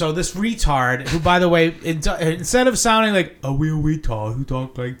is so this retard, who by the way, instead of sounding like a real retard who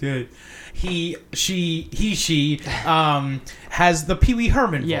talked like that, she has the Pee Wee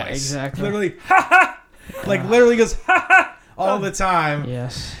Herman Yeah, voice. exactly. Literally, ha ha, like literally goes ha ha all the time.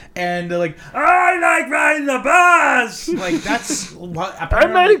 Yes. And they're like, I like riding the bus. Like that's what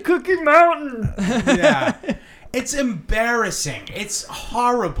apparently. Cookie Mountain. Yeah, it's embarrassing. It's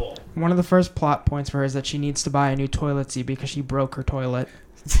horrible. One of the first plot points for her is that she needs to buy a new toilet seat because she broke her toilet.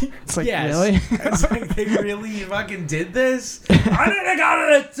 It's like, Yes. really? It's like they really fucking did this. I need to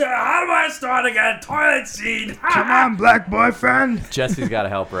go to the. How do I start to get a toilet seat? Come on, black boyfriend. Jesse's got to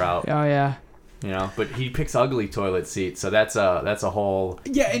help her out, Oh, yeah. but he picks ugly toilet seats, so that's a whole.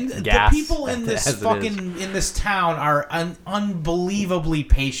 Yeah, and Gas, the people in this as it fucking in this town are unbelievably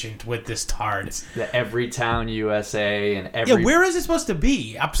patient with this tard. The Everytown, USA, and Yeah, every. where is it supposed to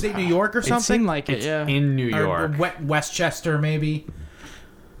be? Upstate New York or It something? seemed like it, It's yeah. in New Or York. Westchester, maybe.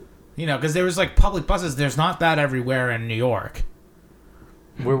 You know, because there was like public buses. There's not that everywhere in New York.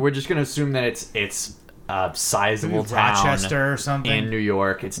 We're just gonna assume that it's a sizable town Rochester or something. in New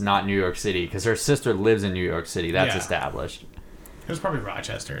York. It's not New York City because her sister lives in New York City. That's Yeah. established. It was probably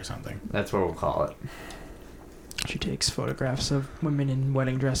Rochester or something. That's what we'll call it. She takes photographs of women in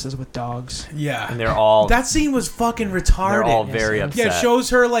wedding dresses with dogs. Yeah. And they're all That scene was fucking retarded. they're all very Yes. upset. Yeah,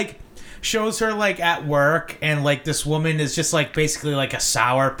 it shows her like at work, and like this woman is just like basically like a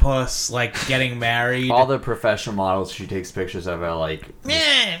sourpuss, like getting married. all the professional models she takes pictures of are like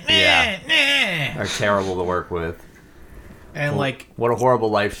yeah, are terrible to work with. and like What a horrible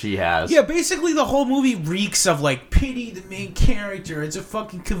life she has. yeah, basically the whole movie reeks of like pity the main character. It's a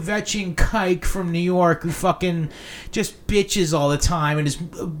fucking kvetching kike from New York who fucking just bitches all the time and is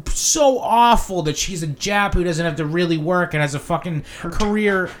so awful that she's a Jap who doesn't have to really work and has a fucking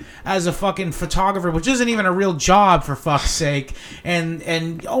career as a fucking photographer, which isn't even a real job for fuck's sake.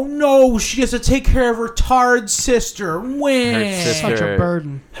 And oh no, she has to take care of her tard sister. When Her sister- Such a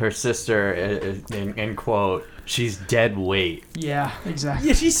burden. Her sister, in quote, she's dead weight. Yeah, exactly.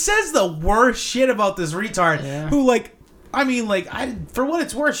 Yeah, she says the worst shit about this retard. Yeah. Who, like, I mean, like, for what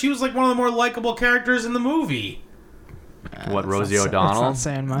it's worth, she was like one of the more likable characters in the movie. What, Rosie That's O'Donnell? not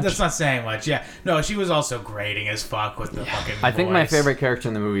saying much. That's not saying much. Yeah, no, she was also grating as fuck with the fucking. I think my voice. favorite character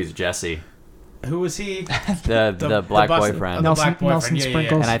in the movie is Jesse, Who was he? the black bus- boyfriend, the Nelson- black boyfriend. Nelson Yeah, yeah,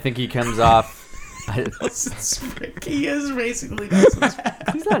 Sprinkles. and I think he comes off. Nelson Sprinkles. He is basically Nelson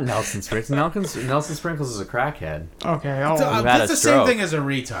Sprinkles. He's not Nelson Sprinkles. Nelson Sprinkles is a crackhead. Okay, oh, You've had That's a the same stroke. thing as a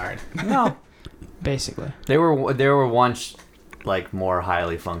retard. No, basically. they were once like more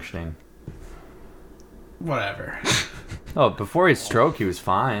highly functioning. Whatever. Oh, before his stroke, he was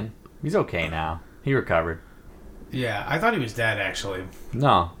fine. He's okay now. He recovered. Yeah, I thought he was dead, actually.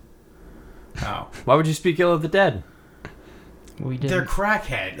 No, Oh. why would you speak ill of the dead? We did. They're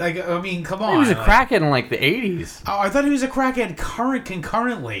crackhead. Like, I mean, come on. He was a like- crackhead in like the 80s. Oh, I thought he was a crackhead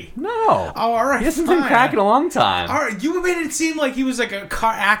concurrently. No, Oh, all right. he hasn't fine. been crack in a long time. All right, you made it seem like he was like a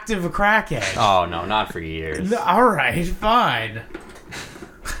active crackhead. Oh no, not for years. No, all right, fine.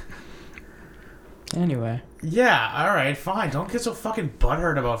 Anyway. Yeah, all right, fine. Don't get so fucking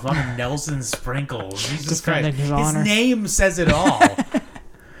butthurt about fucking Nelson Sprinkles. Jesus Christ. Defending his honor. name says it all.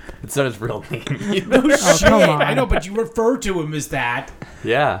 It's not his real name. No shit. come on. I know, but you refer to him as that.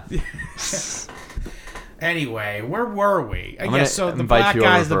 Yeah. Anyway, where were we? I I'm guess gonna so. The invite black you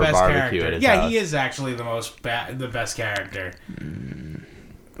guy's over the for a best barbecue character. at his Yeah, house. he is actually the best character.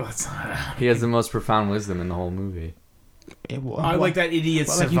 Let's not. He has the most profound wisdom in the whole movie. I like that idiot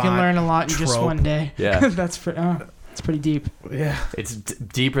Well, savant like you can learn a lot in just trope. one day. Yeah. That's it's pretty deep. Yeah. It's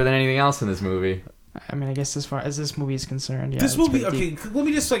deeper than anything else in this movie. I mean, I guess as far as this movie is concerned, yeah. This it's movie, pretty okay, deep. let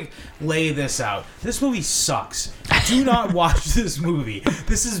me just like lay this out. This movie sucks. Do not watch this movie.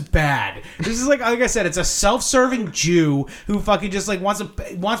 This is bad. This is like I said, it's a self-serving Jew who fucking just like wants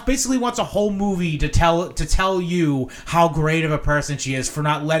a whole movie to tell you how great of a person she is for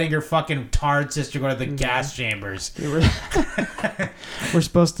not letting her fucking tard sister go to the gas chambers. We're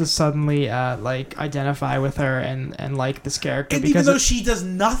supposed to suddenly like identify with her and like this character And because even though she does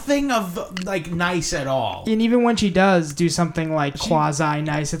nothing of like nice at all. and even when she does do something like quasi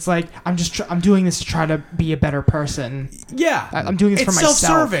nice, it's like I'm doing this to try to be a better person. Yeah. I'm doing this It's for myself.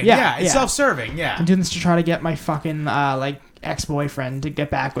 self-serving. Yeah, it's self-serving. Yeah. I'm doing this to try to get my fucking like ex-boyfriend to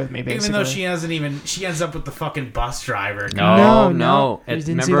get back with me. Basically, Even though she ends up with the fucking bus driver. No. You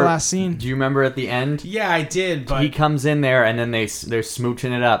didn't see the last scene. Do you remember at the end? Yeah, I did, but He comes in there and then they're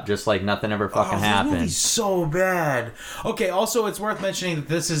smooching it up just like nothing ever fucking This happened. movie's so bad. Okay, also it's worth mentioning that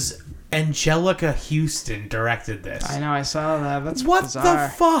this is Angelica Houston directed this. I know, I saw that. That's What bizarre.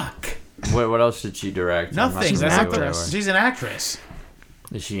 the fuck? What else did she direct? I'm not Nothing. She's an familiar with actress. her. She's an actress.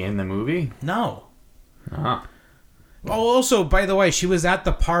 Is she in the movie? No. Uh-huh. Oh, also, by the way, she was at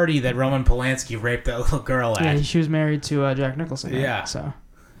the party that Roman Polanski raped that little girl at. Yeah, she was married to Jack Nicholson. Right? Yeah. So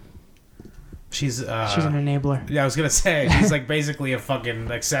She's she's an enabler. Yeah, I was gonna say she's like basically a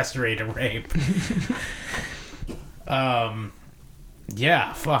fucking accessory to rape.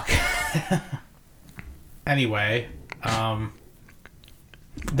 Yeah, fuck. Anyway,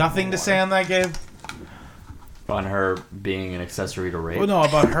 nothing to say on that, Gabe? On her being an accessory to rape? Well, no,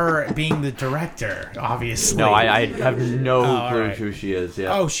 about her being the director, obviously. No, I have no clue alright. who she is.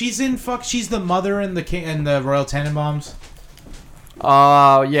 Yeah. Oh, she's the mother in the Royal Tenenbaums,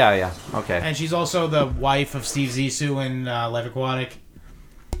 Oh, yeah. Okay. and she's also the wife of Steve Zissou in Life Aquatic.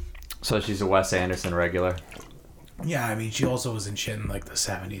 So she's a Wes Anderson regular. Yeah, I mean, she also was in shit in like the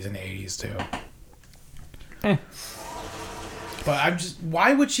 70s and 80s too. Eh. But I'm just,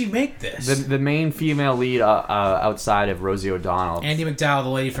 why would she make this? The main female lead outside of Rosie O'Donnell. Andy McDowell, the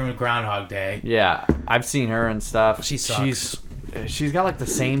lady from Groundhog Day. Yeah, I've seen her and stuff. She sucks. She's got like the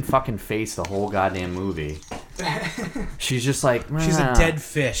same fucking face the whole goddamn movie. She's just like, She's a dead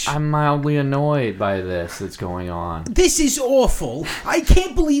fish. I'm mildly annoyed by this that's going on. This is awful. I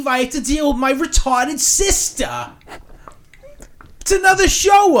can't believe I have to deal with my retarded sister. It's another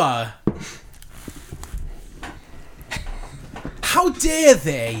shower. How dare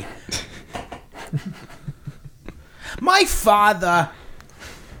they? My father,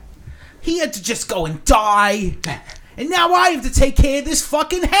 he had to just go and die. And now I have to take care of this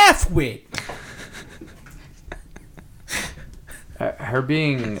fucking half-wit. Her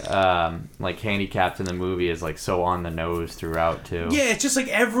being like handicapped in the movie is like so on the nose throughout too. Yeah, it's just like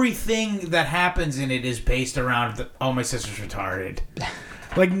everything that happens in it is based around my sister's retarded.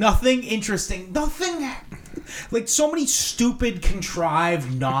 Like nothing interesting, nothing. Like so many stupid,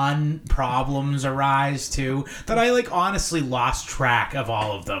 contrived, non-problems arise too that I like honestly lost track of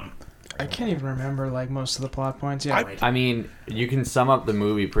all of them. I can't even remember like most of the plot points. Yeah, I mean, you can sum up the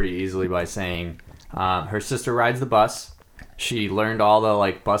movie pretty easily by saying her sister rides the bus. She learned all the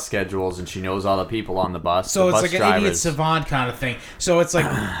like bus schedules and she knows all the people on the bus. So the it's bus like an idiot savant kind of thing. So it's like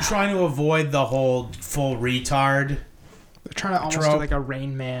trying to avoid the whole full retard. they're trying to almost trope. do like a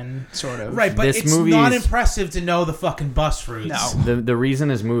Rain Man sort of. Right, but This it's movie not is- impressive to know the fucking bus routes. No. The reason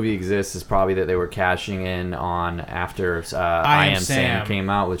this movie exists is probably that they were cashing in on after I Am Sam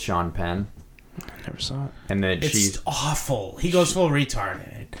came out with Sean Penn, Never saw it. and then It's she's awful. He goes full retard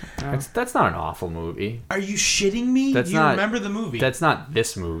in it. that's not an awful movie. Are you shitting me? That's Do you not- remember the movie? That's not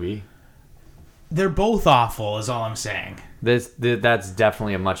this movie. They're both awful, is all I'm saying. That's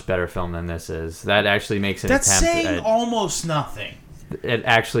definitely a much better film than this is. That actually makes an That's attempt. saying almost nothing. It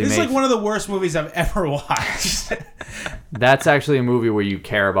actually This makes is like one of the worst movies I've ever watched. that's actually a movie where you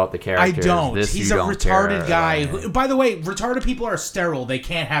care about the I characters. don't. This He's you a don't retarded care guy. about. Who, by the way, retarded people are sterile. They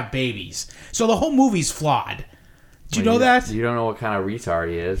can't have babies. So the whole movie's flawed. Do you know that? You don't know what kind of retard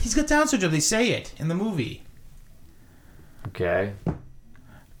he is. He's got Down syndrome. They say it in the movie. Okay.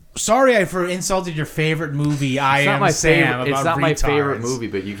 Sorry I insulted your favorite movie, I Am Sam, about It's not my favorite retards. movie,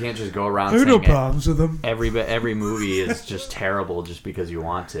 but you can't just go around I have saying no problems with them. every movie is just terrible just because you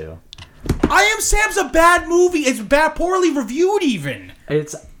want to. I Am Sam's a bad movie. It's bad, poorly reviewed even.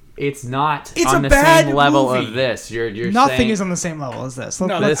 It's not It's on a the bad same level movie. of this. You're Nothing saying, is on the same level as this.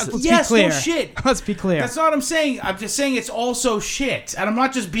 No, Let's that's, be yes, clear. no shit. Let's be clear. That's not what I'm saying. I'm just saying it's also shit. And I'm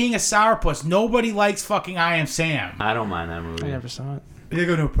not just being a sourpuss. Nobody likes fucking I Am Sam. I don't mind that movie. I never saw it. You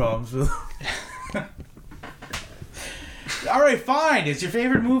got no problems with All right, fine. It's your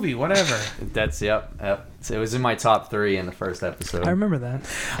favorite movie. Whatever. That's yep. So it was in my top 3 in the first episode. I remember that.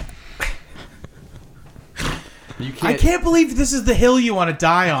 You I can't believe this is the hill you want to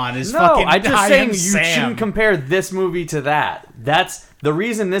die on. Is No, fucking I'm just I saying Am you Sam. shouldn't compare this movie to that. That's the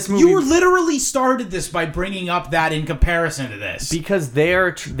reason this movie. You literally started this by bringing up that in comparison to this. Because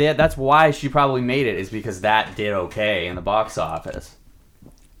that's why she probably made it, is because that did okay in the box office.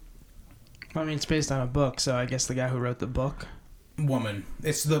 I mean, it's based on a book, so I guess the guy who wrote the book. Woman,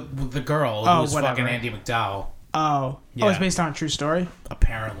 it's the girl Oh, who's whatever. fucking Andy McDowell. Oh, Yeah. it's based on a true story.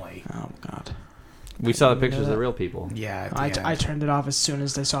 Apparently, Oh God. We saw the pictures of the real people. yeah. at the I end. turned it off as soon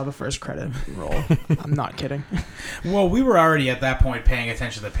as they saw the first credit roll. I'm not kidding. Well, we were already at that point paying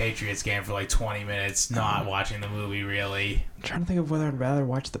attention to the Patriots game for like 20 minutes, not watching the movie really. I'm trying to think of whether I'd rather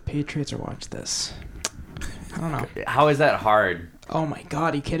watch the Patriots or watch this. I don't know. How is that hard? Oh my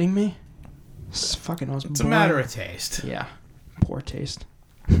God, are you kidding me? It's fucking most It's a boring. matter of taste. Yeah, poor taste.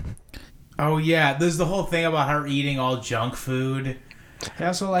 Oh yeah, there's the whole thing about her eating all junk food. I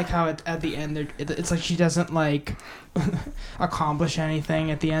also like how at the end it's like she doesn't like accomplish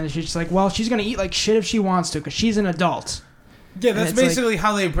anything at the end. She's just like, well, she's gonna eat like shit if she wants to because she's an adult. Yeah, that's And it's basically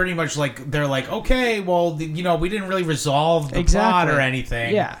how they pretty much like. They're like, okay, well, you know, we didn't really resolve the plot or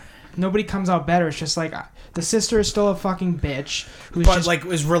anything. Yeah, nobody comes out better. It's just like the sister is still a fucking bitch who's But just like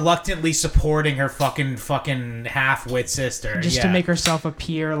was reluctantly supporting her fucking half-wit sister to make herself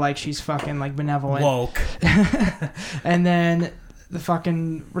appear like she's fucking like benevolent. woke. And then the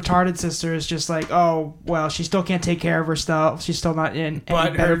fucking retarded sister is just like, oh, well, she still can't take care of herself. She's still not in any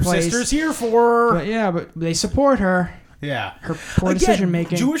But better her place. sister's here for her. But yeah, but they support her. Yeah. Her poor decision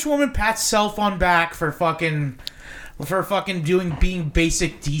making. Jewish woman pats self on back for fucking being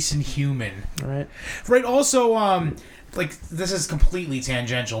basic decent human. Right. Right. Also, like this is completely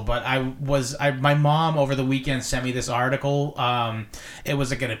tangential, but my mom over the weekend sent me this article. It was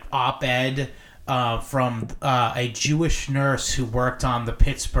like an op-ed from a Jewish nurse who worked on the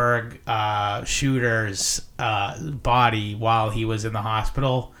Pittsburgh shooter's body while he was in the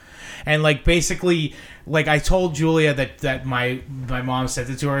hospital. And like basically, like I told Julia that my mom sent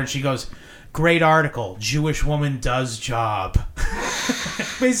it to her, and she goes, "Great article. Jewish woman does job."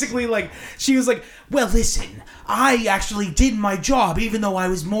 Basically, like she was like, "Well, listen, I actually did my job, even though I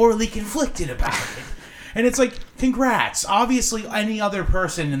was morally conflicted about it." And it's like, congrats. Obviously, any other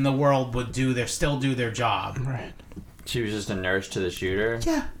person in the world would still do their job. Right. She was just a nurse to the shooter?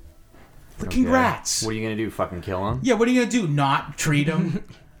 Yeah. Okay. Congrats. What are you going to do, fucking kill him? Yeah, what are you gonna do? Not treat him?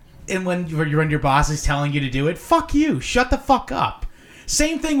 And when your boss is telling you to do it, fuck you. Shut the fuck up.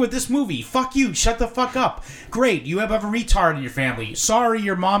 Same thing with this movie. Fuck you. Shut the fuck up. Great, you have a retard in your family. Sorry,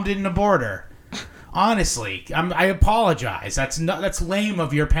 your mom didn't abort her. Honestly, I apologize. That's lame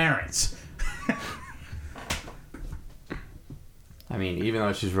of your parents. I mean, even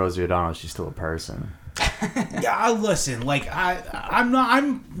though she's Rosie O'Donnell, she's still a person. Yeah, listen. Like I'm not.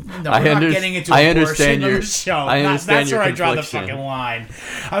 We're I not getting into I abortion understand on your- the show. I understand That's your where I draw the confliction. fucking line.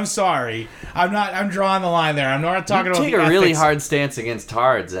 I'm sorry. I'm not. I'm drawing the line there. I'm not talking You about take the a really ethics. hard stance against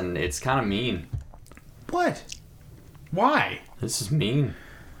tards, and it's kind of mean. What? Why? This is mean.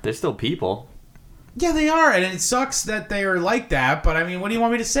 They're still people. Yeah, they are, and it sucks that they are like that. But I mean, what do you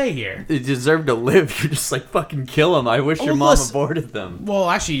want me to say here? They deserve to live. You're just like, fucking kill them. I wish your Oh, mom listen. aborted them. Well,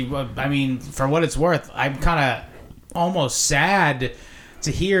 actually, I mean, for what it's worth, I'm kind of almost sad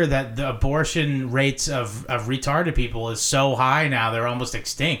to hear that the abortion rates of retarded people is so high now they're almost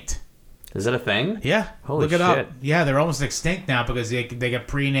extinct. Is that a thing? Yeah, Holy look it up. shit. Yeah, they're almost extinct now because they get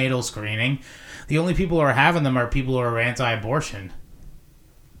prenatal screening. The only people who are having them are people who are anti-abortion.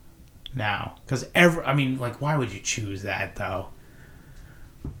 Now, because I mean, like, why would you choose that though?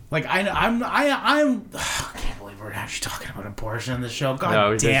 Like, I can't believe we're actually talking about abortion on the show. God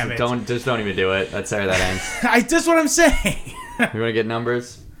No, damn it! don't even do it. That's how that ends. That's what I'm saying. You want to get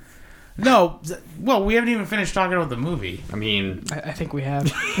numbers? No, well, we haven't even finished talking about the movie. I mean, I think we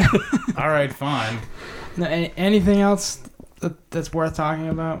have. All right, fine. No, anything else that's worth talking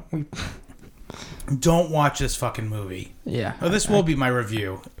about? Don't watch this fucking movie. Yeah. Oh, this will be my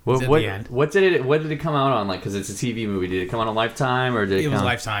review what at the end. did it come out on? Like, because it's a TV movie. Did it come out on Lifetime or did it? It was come...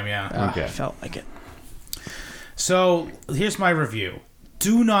 Lifetime, yeah. Okay. I felt like it. So here's my review.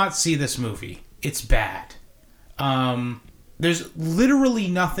 Do not see this movie. It's bad. There's literally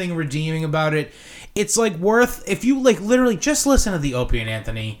nothing redeeming about it. It's like worth if you like literally just listen to the Opie and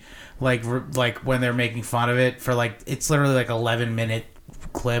Anthony like when they're making fun of it for like it's literally like 11-minute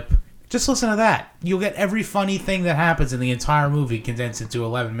clip. Just listen to that. You'll get every funny thing that happens in the entire movie condensed into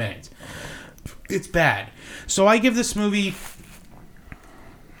 11 minutes. It's bad. So I give this movie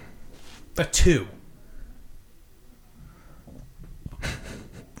a 2.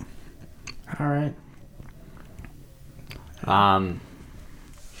 All right.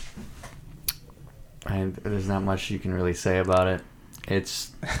 There's not much you can really say about it.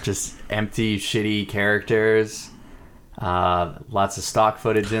 It's just empty, shitty characters. Lots of stock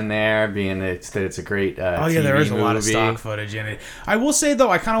footage in there, being that it's a great TV there is a movie. lot of stock footage in it. I will say, though,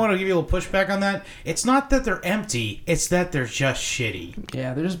 I kind of want to give you a little pushback on that. It's not that they're empty. It's that they're just shitty.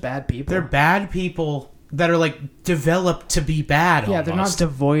 Yeah, they're just bad people. They're bad people that are, like, developed to be bad Yeah, they're not almost. They're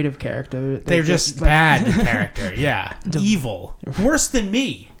devoid of character. They're just bad character. Yeah. Evil. Worse than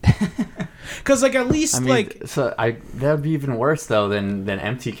me. Because, like, at least, I mean, like... that would be even worse though than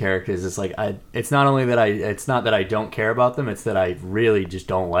empty characters. It's like it's not that I don't care about them. It's that I really just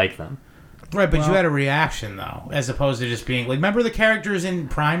don't like them. Right, but you had a reaction, though, as opposed to just being... Like, remember the characters in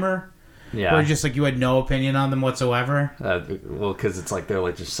Primer? Yeah. Where just, like, you had no opinion on them whatsoever? Well, because it's like they're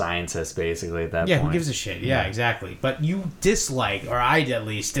like just scientists basically at that Yeah, point. who gives a shit? Yeah, exactly. But you dislike, or I at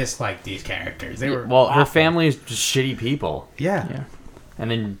least dislike these characters. They were Well, her awful. family is just shitty people. Yeah. Yeah.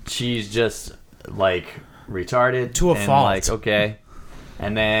 And then she's just like retarded To a and, fault. Like, okay.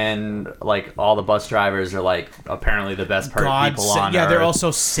 And then like all the bus drivers are like apparently the best people on yeah, earth. they're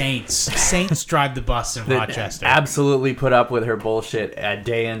also saints. Saints drive the bus in that Rochester. absolutely put up with her bullshit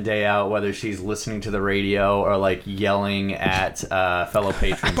day in day out, whether she's listening to the radio or like yelling at fellow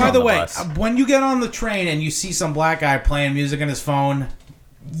patrons. By on the way, bus. when you get on the train and you see some black guy playing music on his phone,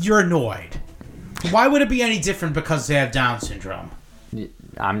 you're annoyed. Why would it be any different because they have Down syndrome?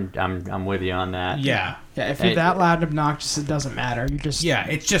 I'm with you on that. Yeah. Yeah, if you're that loud and obnoxious, it doesn't matter. You're just... Yeah,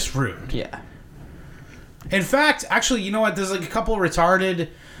 it's just rude. Yeah. In fact, actually, you know what? There's like a couple retarded...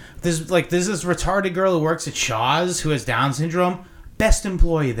 There's this retarded girl who works at Shaw's who has Down syndrome. Best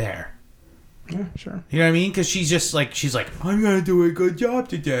employee there. Yeah, sure. You know what I mean? Because she's like, I'm going to do a good job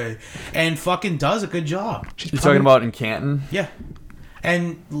today. And fucking does a good job. You're talking about in Canton? Yeah.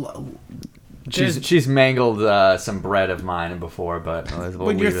 And... She's mangled some bread of mine before, but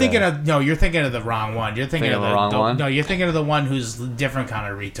when you're thinking of you're thinking of the wrong one. You're thinking of the wrong one? No, you're thinking of the one who's a different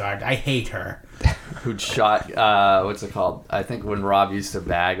kind of retard. I hate her. who'd shot what's it called? I think when Rob used to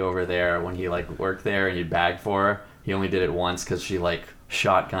bag over there when he like worked there and he'd bag for her, he only did it once because she like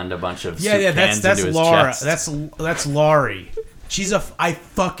shotgunned a bunch of soup cans that's into his Laura. chest. That's Laurie. I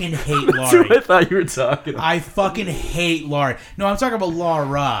fucking hate That's what Laurie. I thought you were talking about. I fucking hate Laurie. No, I'm talking about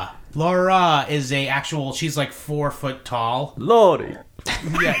Laura. Laura is she's like 4 foot tall. Lordy.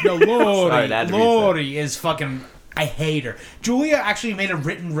 Yeah, no, Laurie. Sorry, that had to be Laurie is fucking. I hate her. Julia actually made a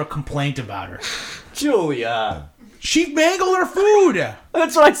written complaint about her. Julia. She mangled her food.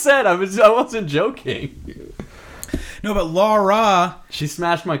 That's what I said. I wasn't joking. No, but Laura. She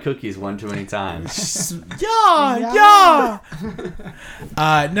smashed my cookies one too many times. Yeah.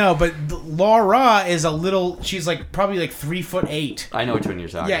 No, but Laura is a little. She's like probably like 3'8". I know which one you're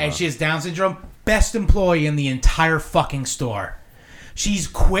talking Yeah, about. and she has Down syndrome. Best employee in the entire fucking store. She's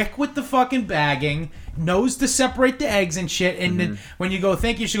quick with the fucking bagging, knows to separate the eggs and shit, and then when you go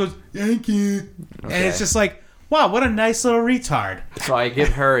thank you, she goes thank you, and it's just like, wow, what a nice little retard. So I give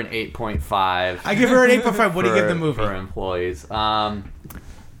her an 8.5. I give her an 8.5. What do you give the movie? For employees? I'm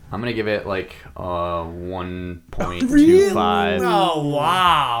gonna give it like 1.25. Really? Oh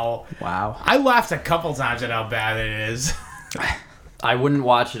wow! Wow. I laughed a couple times at how bad it is. I wouldn't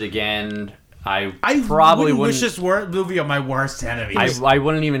watch it again. I wouldn't probably wouldn't. wish this movie on my worst enemies. I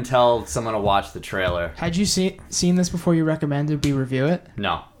wouldn't even tell someone to watch the trailer. Had you seen this before you recommended we review it?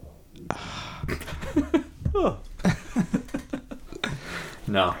 No.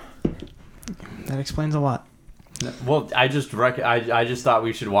 No. That explains a lot. Well, I just thought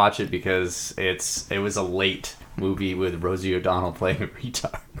we should watch it because it was a late movie with Rosie O'Donnell playing a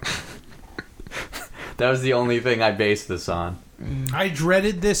retard. That was the only thing I based this on. I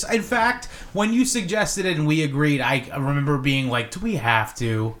dreaded this. In fact, when you suggested it and we agreed, I remember being like, "Do we have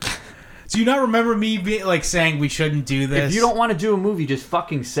to?" Do you not remember me saying we shouldn't do this? If you don't want to do a movie, just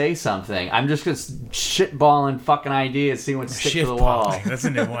fucking say something. I'm just gonna shitballing fucking ideas, see what sticks to the wall. That's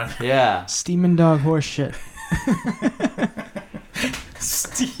a new one. Yeah. Steaming dog horse shit.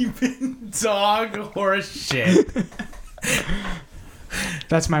 Steaming dog horse shit.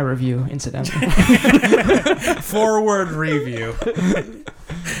 That's my review, incidentally. Forward review.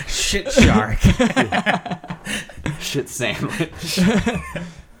 Shit shark. Shit sandwich.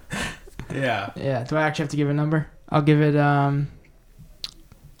 Yeah. Yeah. Do I actually have to give a number? I'll give it a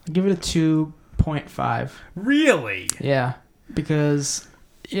 2.5. Really? Yeah. Because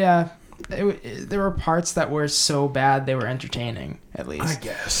there were parts that were so bad they were entertaining. At least I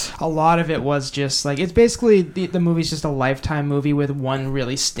guess. a lot of it was just like it's basically the movie's just a Lifetime movie with one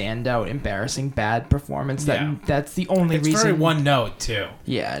really standout, embarrassing bad performance. That's the only It's reason. very one note too.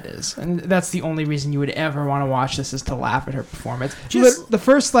 Yeah, it is, and that's the only reason you would ever want to watch this is to laugh at her performance. Just- The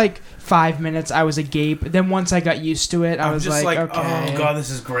first 5 minutes, I was agape. Then once I got used to it, I was just like, like, okay, oh god, this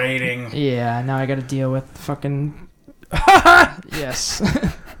is grating. yeah. Now I got to deal with fucking yes,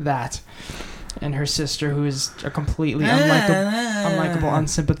 that. And her sister, who is a completely unlikable,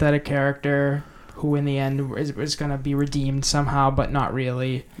 unsympathetic character, who in the end is going to be redeemed somehow, but not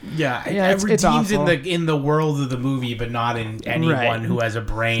really. Yeah, it's redeemed awful. in the world of the movie, but not in anyone Right. who has a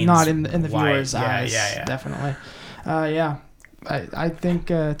brain. Not in the light. viewer's eyes. Yeah. Definitely. Yeah. I think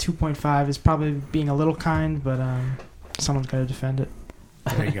 2.5 is probably being a little kind, but someone's got to defend it.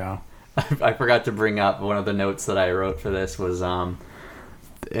 There you go. I forgot to bring up one of the notes that I wrote for this was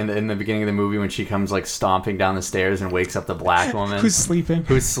in the beginning of the movie when she comes stomping down the stairs and wakes up the black woman Who's sleeping?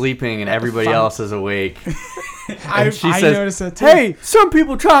 who's sleeping and everybody Fun. else is awake. I she says, noticed that too. "Hey, some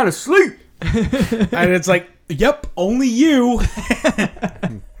people trying to sleep." And it's like, yep, only you.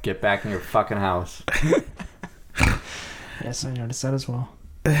 Get back in your fucking house. Yes, I noticed that as well.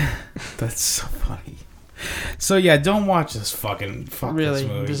 That's so funny. So yeah, don't watch this fucking fuck Really, this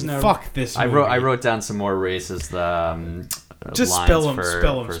movie. there's no- Fuck this I movie. wrote down some more racist Just lines spill 'em, for,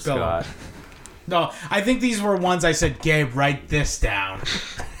 spill 'em, for spill 'em. Scott. No, I think these were ones I said, Gabe, write this down.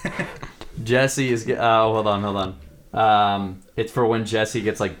 Jesse is hold on. It's for when Jesse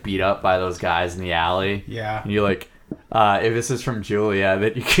gets like beat up by those guys in the alley. Yeah. And you're like, if this is from Julia,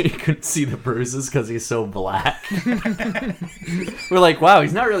 that you couldn't see the bruises because he's so black. We're like, wow,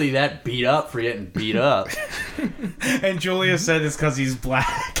 he's not really that beat up for getting beat up. And Julia said it's because he's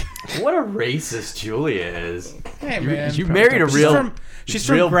black. What a racist Julia is. Hey, man. You married a real, She's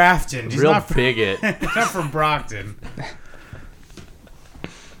real- from Grafton. She's real not from, bigot. not from Brockton.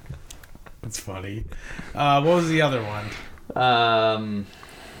 That's funny. What was the other one?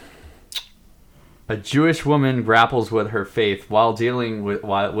 A Jewish woman grapples with her faith while dealing with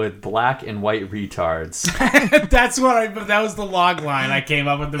black and white retards. That's what that was the log line I came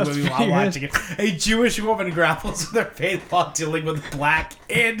up with the movie while pretty watching it. A Jewish woman grapples with her faith while dealing with black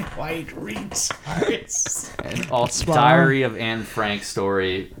and white retards. And also, Spot on. Diary of Anne Frank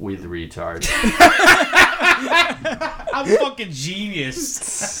story with retards. I'm fucking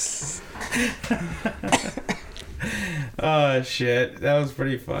genius. Oh shit, that was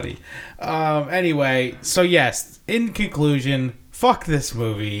pretty funny. Anyway, so yes, in conclusion, fuck this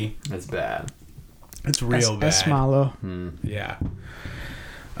movie. It's bad. It's real bad. Es malo. Yeah.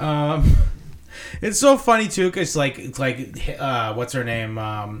 It's so funny too, cause it's like what's her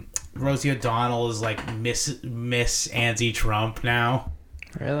name? Rosie O'Donnell is like Miss Anti Trump now.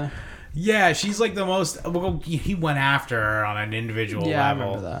 Really? Yeah, she's like the most. Well, he went after her on an individual Yeah, I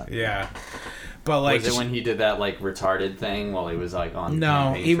level. remember that. Yeah, but like, Was it when he did that like retarded thing while he was like on? the no,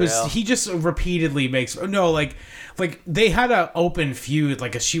 campaign he was. trail? He just repeatedly makes no like they had an open feud.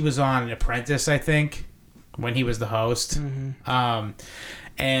 Like she was on Apprentice, I think, when he was the host.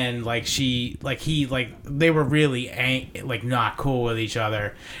 And like he they were really not cool with each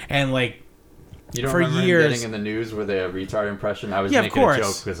other, and like. You don't for remember years- him getting in the news with a retard impression? I was Yeah, of making a course.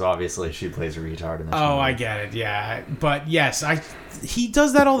 joke because obviously she plays a retard in this Oh, movie. I get it. Yeah, but yes, he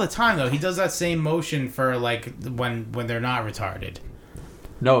does that all the time though. He does that same motion for like when they're not retarded.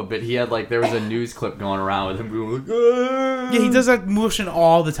 No, but he had there was a news clip going around with him going like, "Ah!" Yeah, he does that motion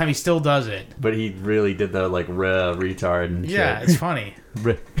all the time. He still does it. But he really did the retard and Yeah, shit. it's funny.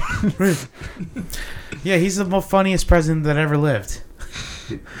 Yeah, he's the most funniest president that ever lived.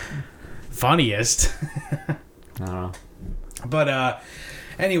 Funniest. I don't know. But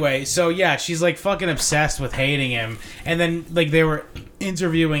anyway, so yeah, she's like fucking obsessed with hating him, and then like they were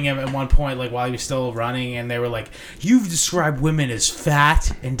interviewing him at one point, like while he was still running, and they were like, "You've described women as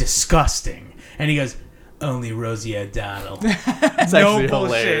fat and disgusting," and he goes, "Only Rosie O'Donnell." It's No actually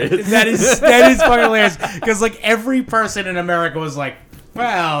bullshit. hilarious. That is fucking hilarious because like every person in America was like,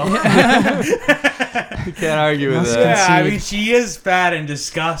 "Well, You can't argue with Must that. yeah, I concede. mean, she is fat and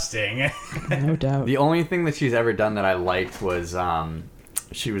disgusting." No doubt. The only thing that she's ever done that I liked was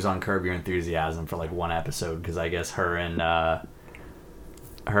she was on Curb Your Enthusiasm for like one episode because I guess her and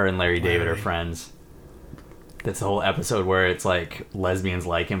Larry David are friends. That's the whole episode where it's like lesbians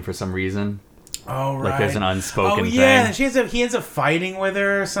like him for some reason. Oh right. Like there's an unspoken Oh yeah, thing. he ends up fighting with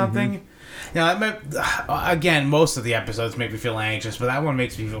her or something. Yeah, again, most of the episodes make me feel anxious, but that one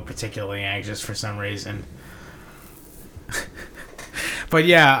makes me feel particularly anxious for some reason. But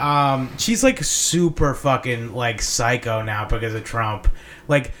yeah, she's like super fucking like psycho now because of Trump.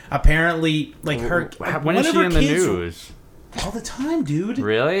 Like apparently, like her. When one is of she her in the kids- news? All the time, dude.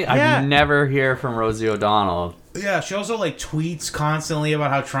 Really? Yeah. I never hear from Rosie O'Donnell. Yeah, she also like tweets constantly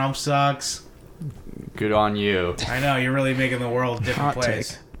about how Trump sucks. Good on you. I know you're really making the world a different Hot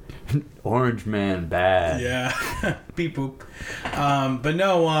place. Orange man bad. Yeah, beep boop. But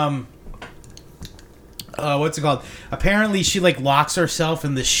no, what's it called? Apparently, she like locks herself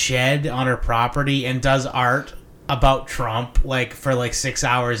in the shed on her property and does art about Trump like for like 6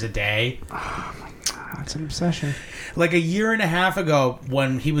 hours a day. That's an obsession. Like a year and a half ago,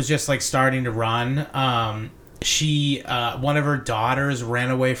 when he was just like starting to run, she one of her daughters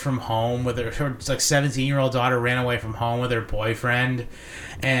ran away from home with her like 17-year-old daughter ran away from home with her boyfriend,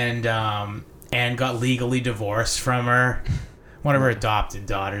 and got legally divorced from her. One of her adopted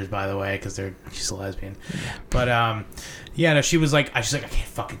daughters, by the way, because she's a lesbian. But yeah, no, she's like I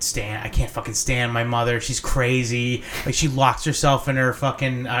can't fucking stand my mother. She's crazy. Like she locks herself in her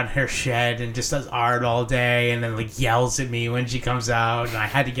fucking on her shed and just does art all day, and then like yells at me when she comes out, and I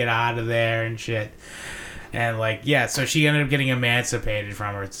had to get out of there and shit. And like yeah, so she ended up getting emancipated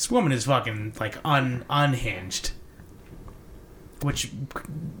from her. This woman is fucking like unhinged. Which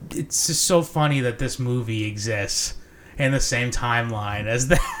it's just so funny that this movie exists in the same timeline as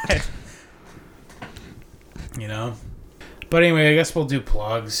that. You know? But anyway, I guess we'll do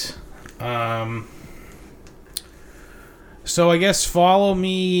plugs. So I guess follow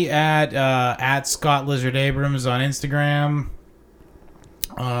me at Scott Lizard Abrams on Instagram.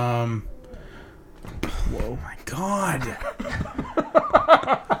 Whoa, my God.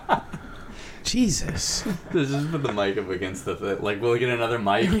 Jesus. This is put the mic up against the like. We'll get another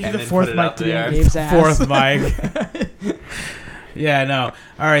mic and The then fourth put it mic up to be in there. Gabe's ass. Fourth mic. Yeah, no.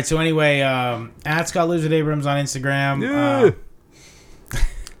 All right, so anyway, at Scott Lizard Abrams on Instagram.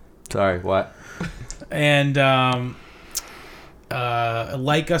 Sorry, what? And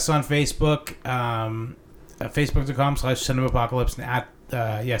like us on Facebook, facebook.com/cinemapocalypse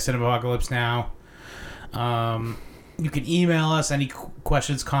Cinemapocalypse Now. You can email us any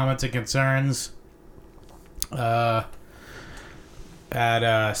questions, comments, and concerns at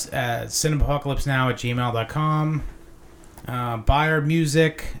cinemapocalypsenow@gmail.com. Buy our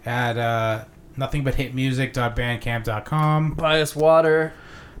music at nothingbutHitmusic.bandcamp.com. Buy us water.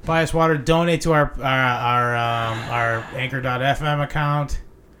 Buy us water. Donate to our Anchor.fm account.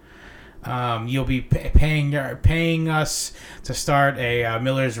 You'll be paying us to start a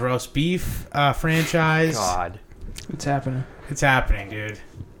Miller's Roast Beef franchise. God, It's happening. It's happening, dude.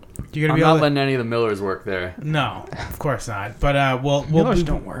 You're gonna I'm be not able to... letting any of the Millers work there. No, of course not. But we'll Millers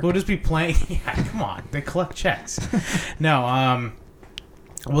don't work. We'll just be playing. Yeah, come on, they collect checks. No,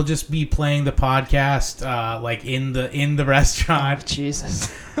 we'll just be playing the podcast like in the restaurant.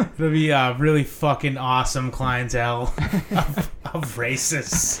 Jesus. It'll be a really fucking awesome clientele of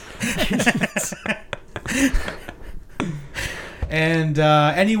racists. And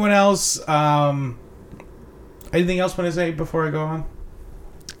anyone else? Anything else want to say before I go on?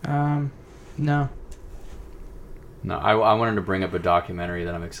 No. No, I wanted to bring up a documentary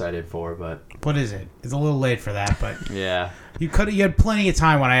that I'm excited for, but What is it? It's a little late for that, but yeah, you had plenty of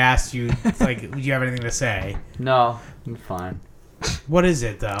time when I asked you. Like, do you have anything to say? no, I'm fine. What is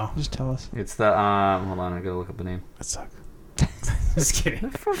it though? Just tell us. It's the hold on, I gotta look up the name. That sucks. Just kidding.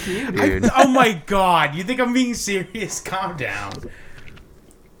 Fuck you, dude. Oh my God! You think I'm being serious? Calm down.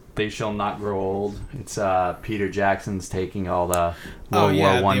 They Shall Not Grow Old. It's Peter Jackson's taking all the Oh World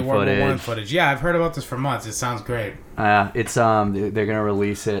yeah, War the One World footage. War One footage. Yeah, I've heard about this for months. It sounds great. It's they're gonna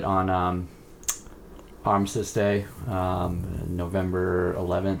release it on Armistice Day, November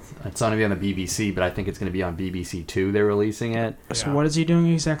 11th. It's gonna be on the BBC, but I think it's gonna be on BBC Two. They're releasing it. So Yeah. what is he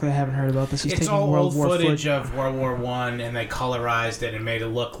doing exactly? I haven't heard about this. He's It's taking all World old War footage footage. of World War One, and they colorized it and made it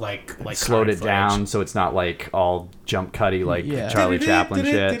look like Slowed current it down so it's not like all jump cutty like Yeah. Charlie Chaplin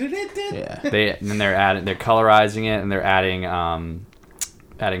shit. Yeah. They're colorizing it and they're adding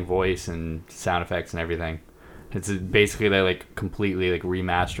voice and sound effects and everything. It's basically they're like completely like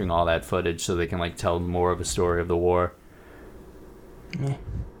remastering all that footage so they can like tell more of a story of the war. Meh.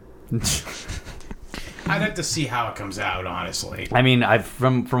 I'd have to see how it comes out, honestly. I mean,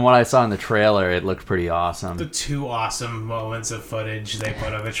 from what I saw in the trailer, it looked pretty awesome. The two awesome moments of footage they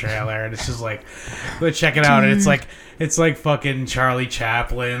put on the trailer, and it's just like, go check it out, and it's like fucking Charlie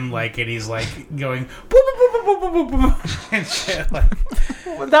Chaplin, like, and he's like going boop, boop, boop, boop, boop, boop, boop, boop, and shit. Like,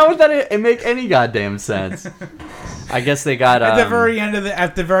 That would it make any goddamn sense? I guess they got at the very end of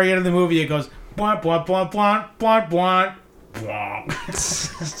the movie, it goes blunt blunt blunt blunt blunt blunt blunt.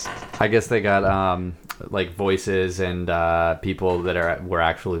 I guess they got like voices and people that were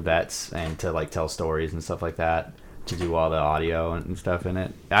actually vets and to like tell stories and stuff like that to do all the audio and stuff in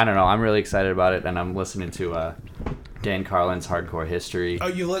it. I don't know. I'm really excited about it, and I'm listening to Dan Carlin's Hardcore History. Oh,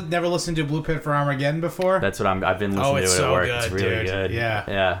 you never listened to Blue Pit for Armageddon before? That's what I've been listening to it's it so at work. good, It's really dude. good.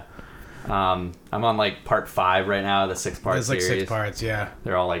 Yeah. I'm on like part 5 right now, the 6-part There's like series. 6 parts, yeah.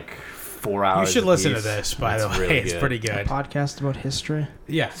 They're all like 4 hours. You should listen to apiece. this, by It's the way. really It's good. pretty A good. podcast about history.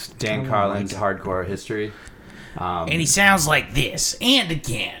 Yeah. Dan Oh, Carlin's like Hardcore History. And he sounds like this, and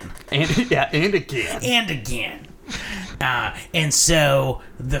again, And again. and again. And so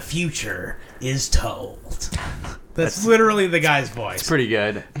the future is told. That's literally the guy's voice. It's pretty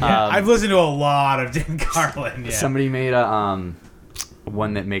good. I've listened to a lot of Dan Carlin. Yeah. Somebody made a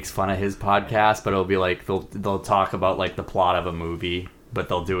one that makes fun of his podcast, but it'll be like they'll talk about like the plot of a movie, but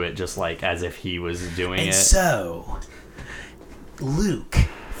they'll do it just like as if he was doing And it. so Luke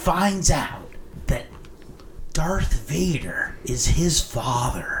finds out that Darth Vader is his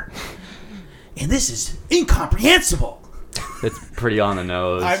father. And this is incomprehensible. It's pretty on the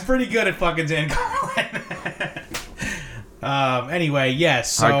nose. I'm pretty good at fucking Dan Carlin. Anyway,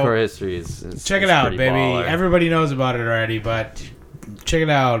 yes. So Hardcore History is check it is out, pretty baby. baller. Everybody knows about it already, but check it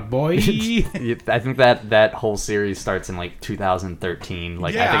out, boy. I think that whole series starts in like 2013.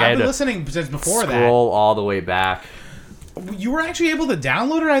 Like yeah, I think I I've had been to listening since before scroll all the way back. that. You were actually able to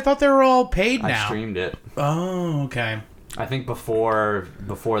download it? I thought they were all paid I now. streamed it. Oh, okay. I think before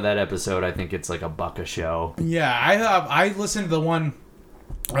that episode, I think it's like $1 a show. Yeah, I listened to the one.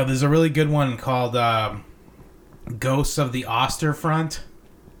 There's a really good one called "Ghosts of the Osterfront,"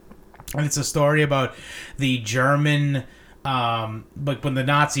 and it's a story about the German, like when the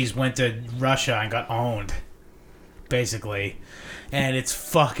Nazis went to Russia and got owned, basically, and it's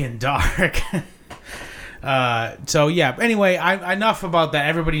fucking dark. So yeah. Anyway, enough about that.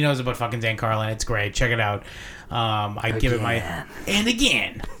 Everybody knows about fucking Dan Carlin. It's great. Check it out. I give it my and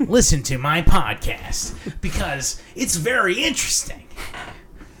again. Listen to my podcast because it's very interesting.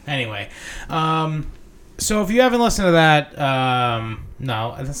 Anyway, so if you haven't listened to that,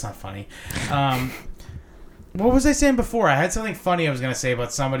 no, that's not funny. What was I saying before? I had something funny I was gonna say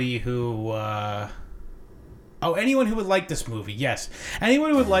about somebody who. Anyone who would like this movie. Yes,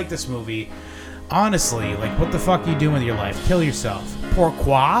 anyone who would like this movie. Honestly, like, what the fuck are you doing with your life? Kill yourself.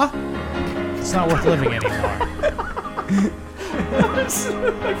 Pourquoi? It's not worth living anymore. I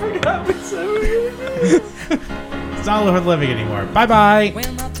forgot what It's not worth living anymore. Bye-bye.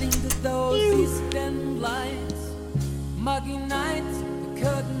 When I think of those eastern lights, muggy nights, the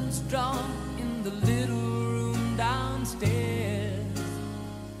curtains drawn in the little room downstairs.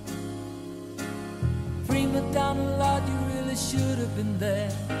 Prima Donna, Lord, you really should have been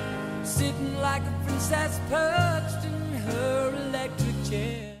there, sitting like a princess perched in her electric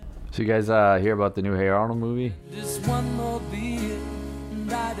chair. So you guys hear about the new Hey Arnold movie? Just one more beer,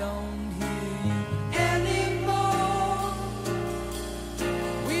 and I don't hear you anymore.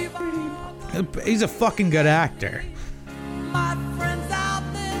 We've all He's a fucking good actor. my friends out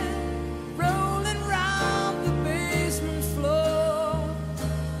there rolling around the basement floor.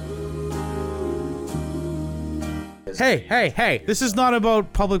 Hey. This is not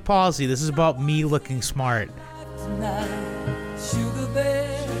about public policy. This is about me looking smart. Tonight,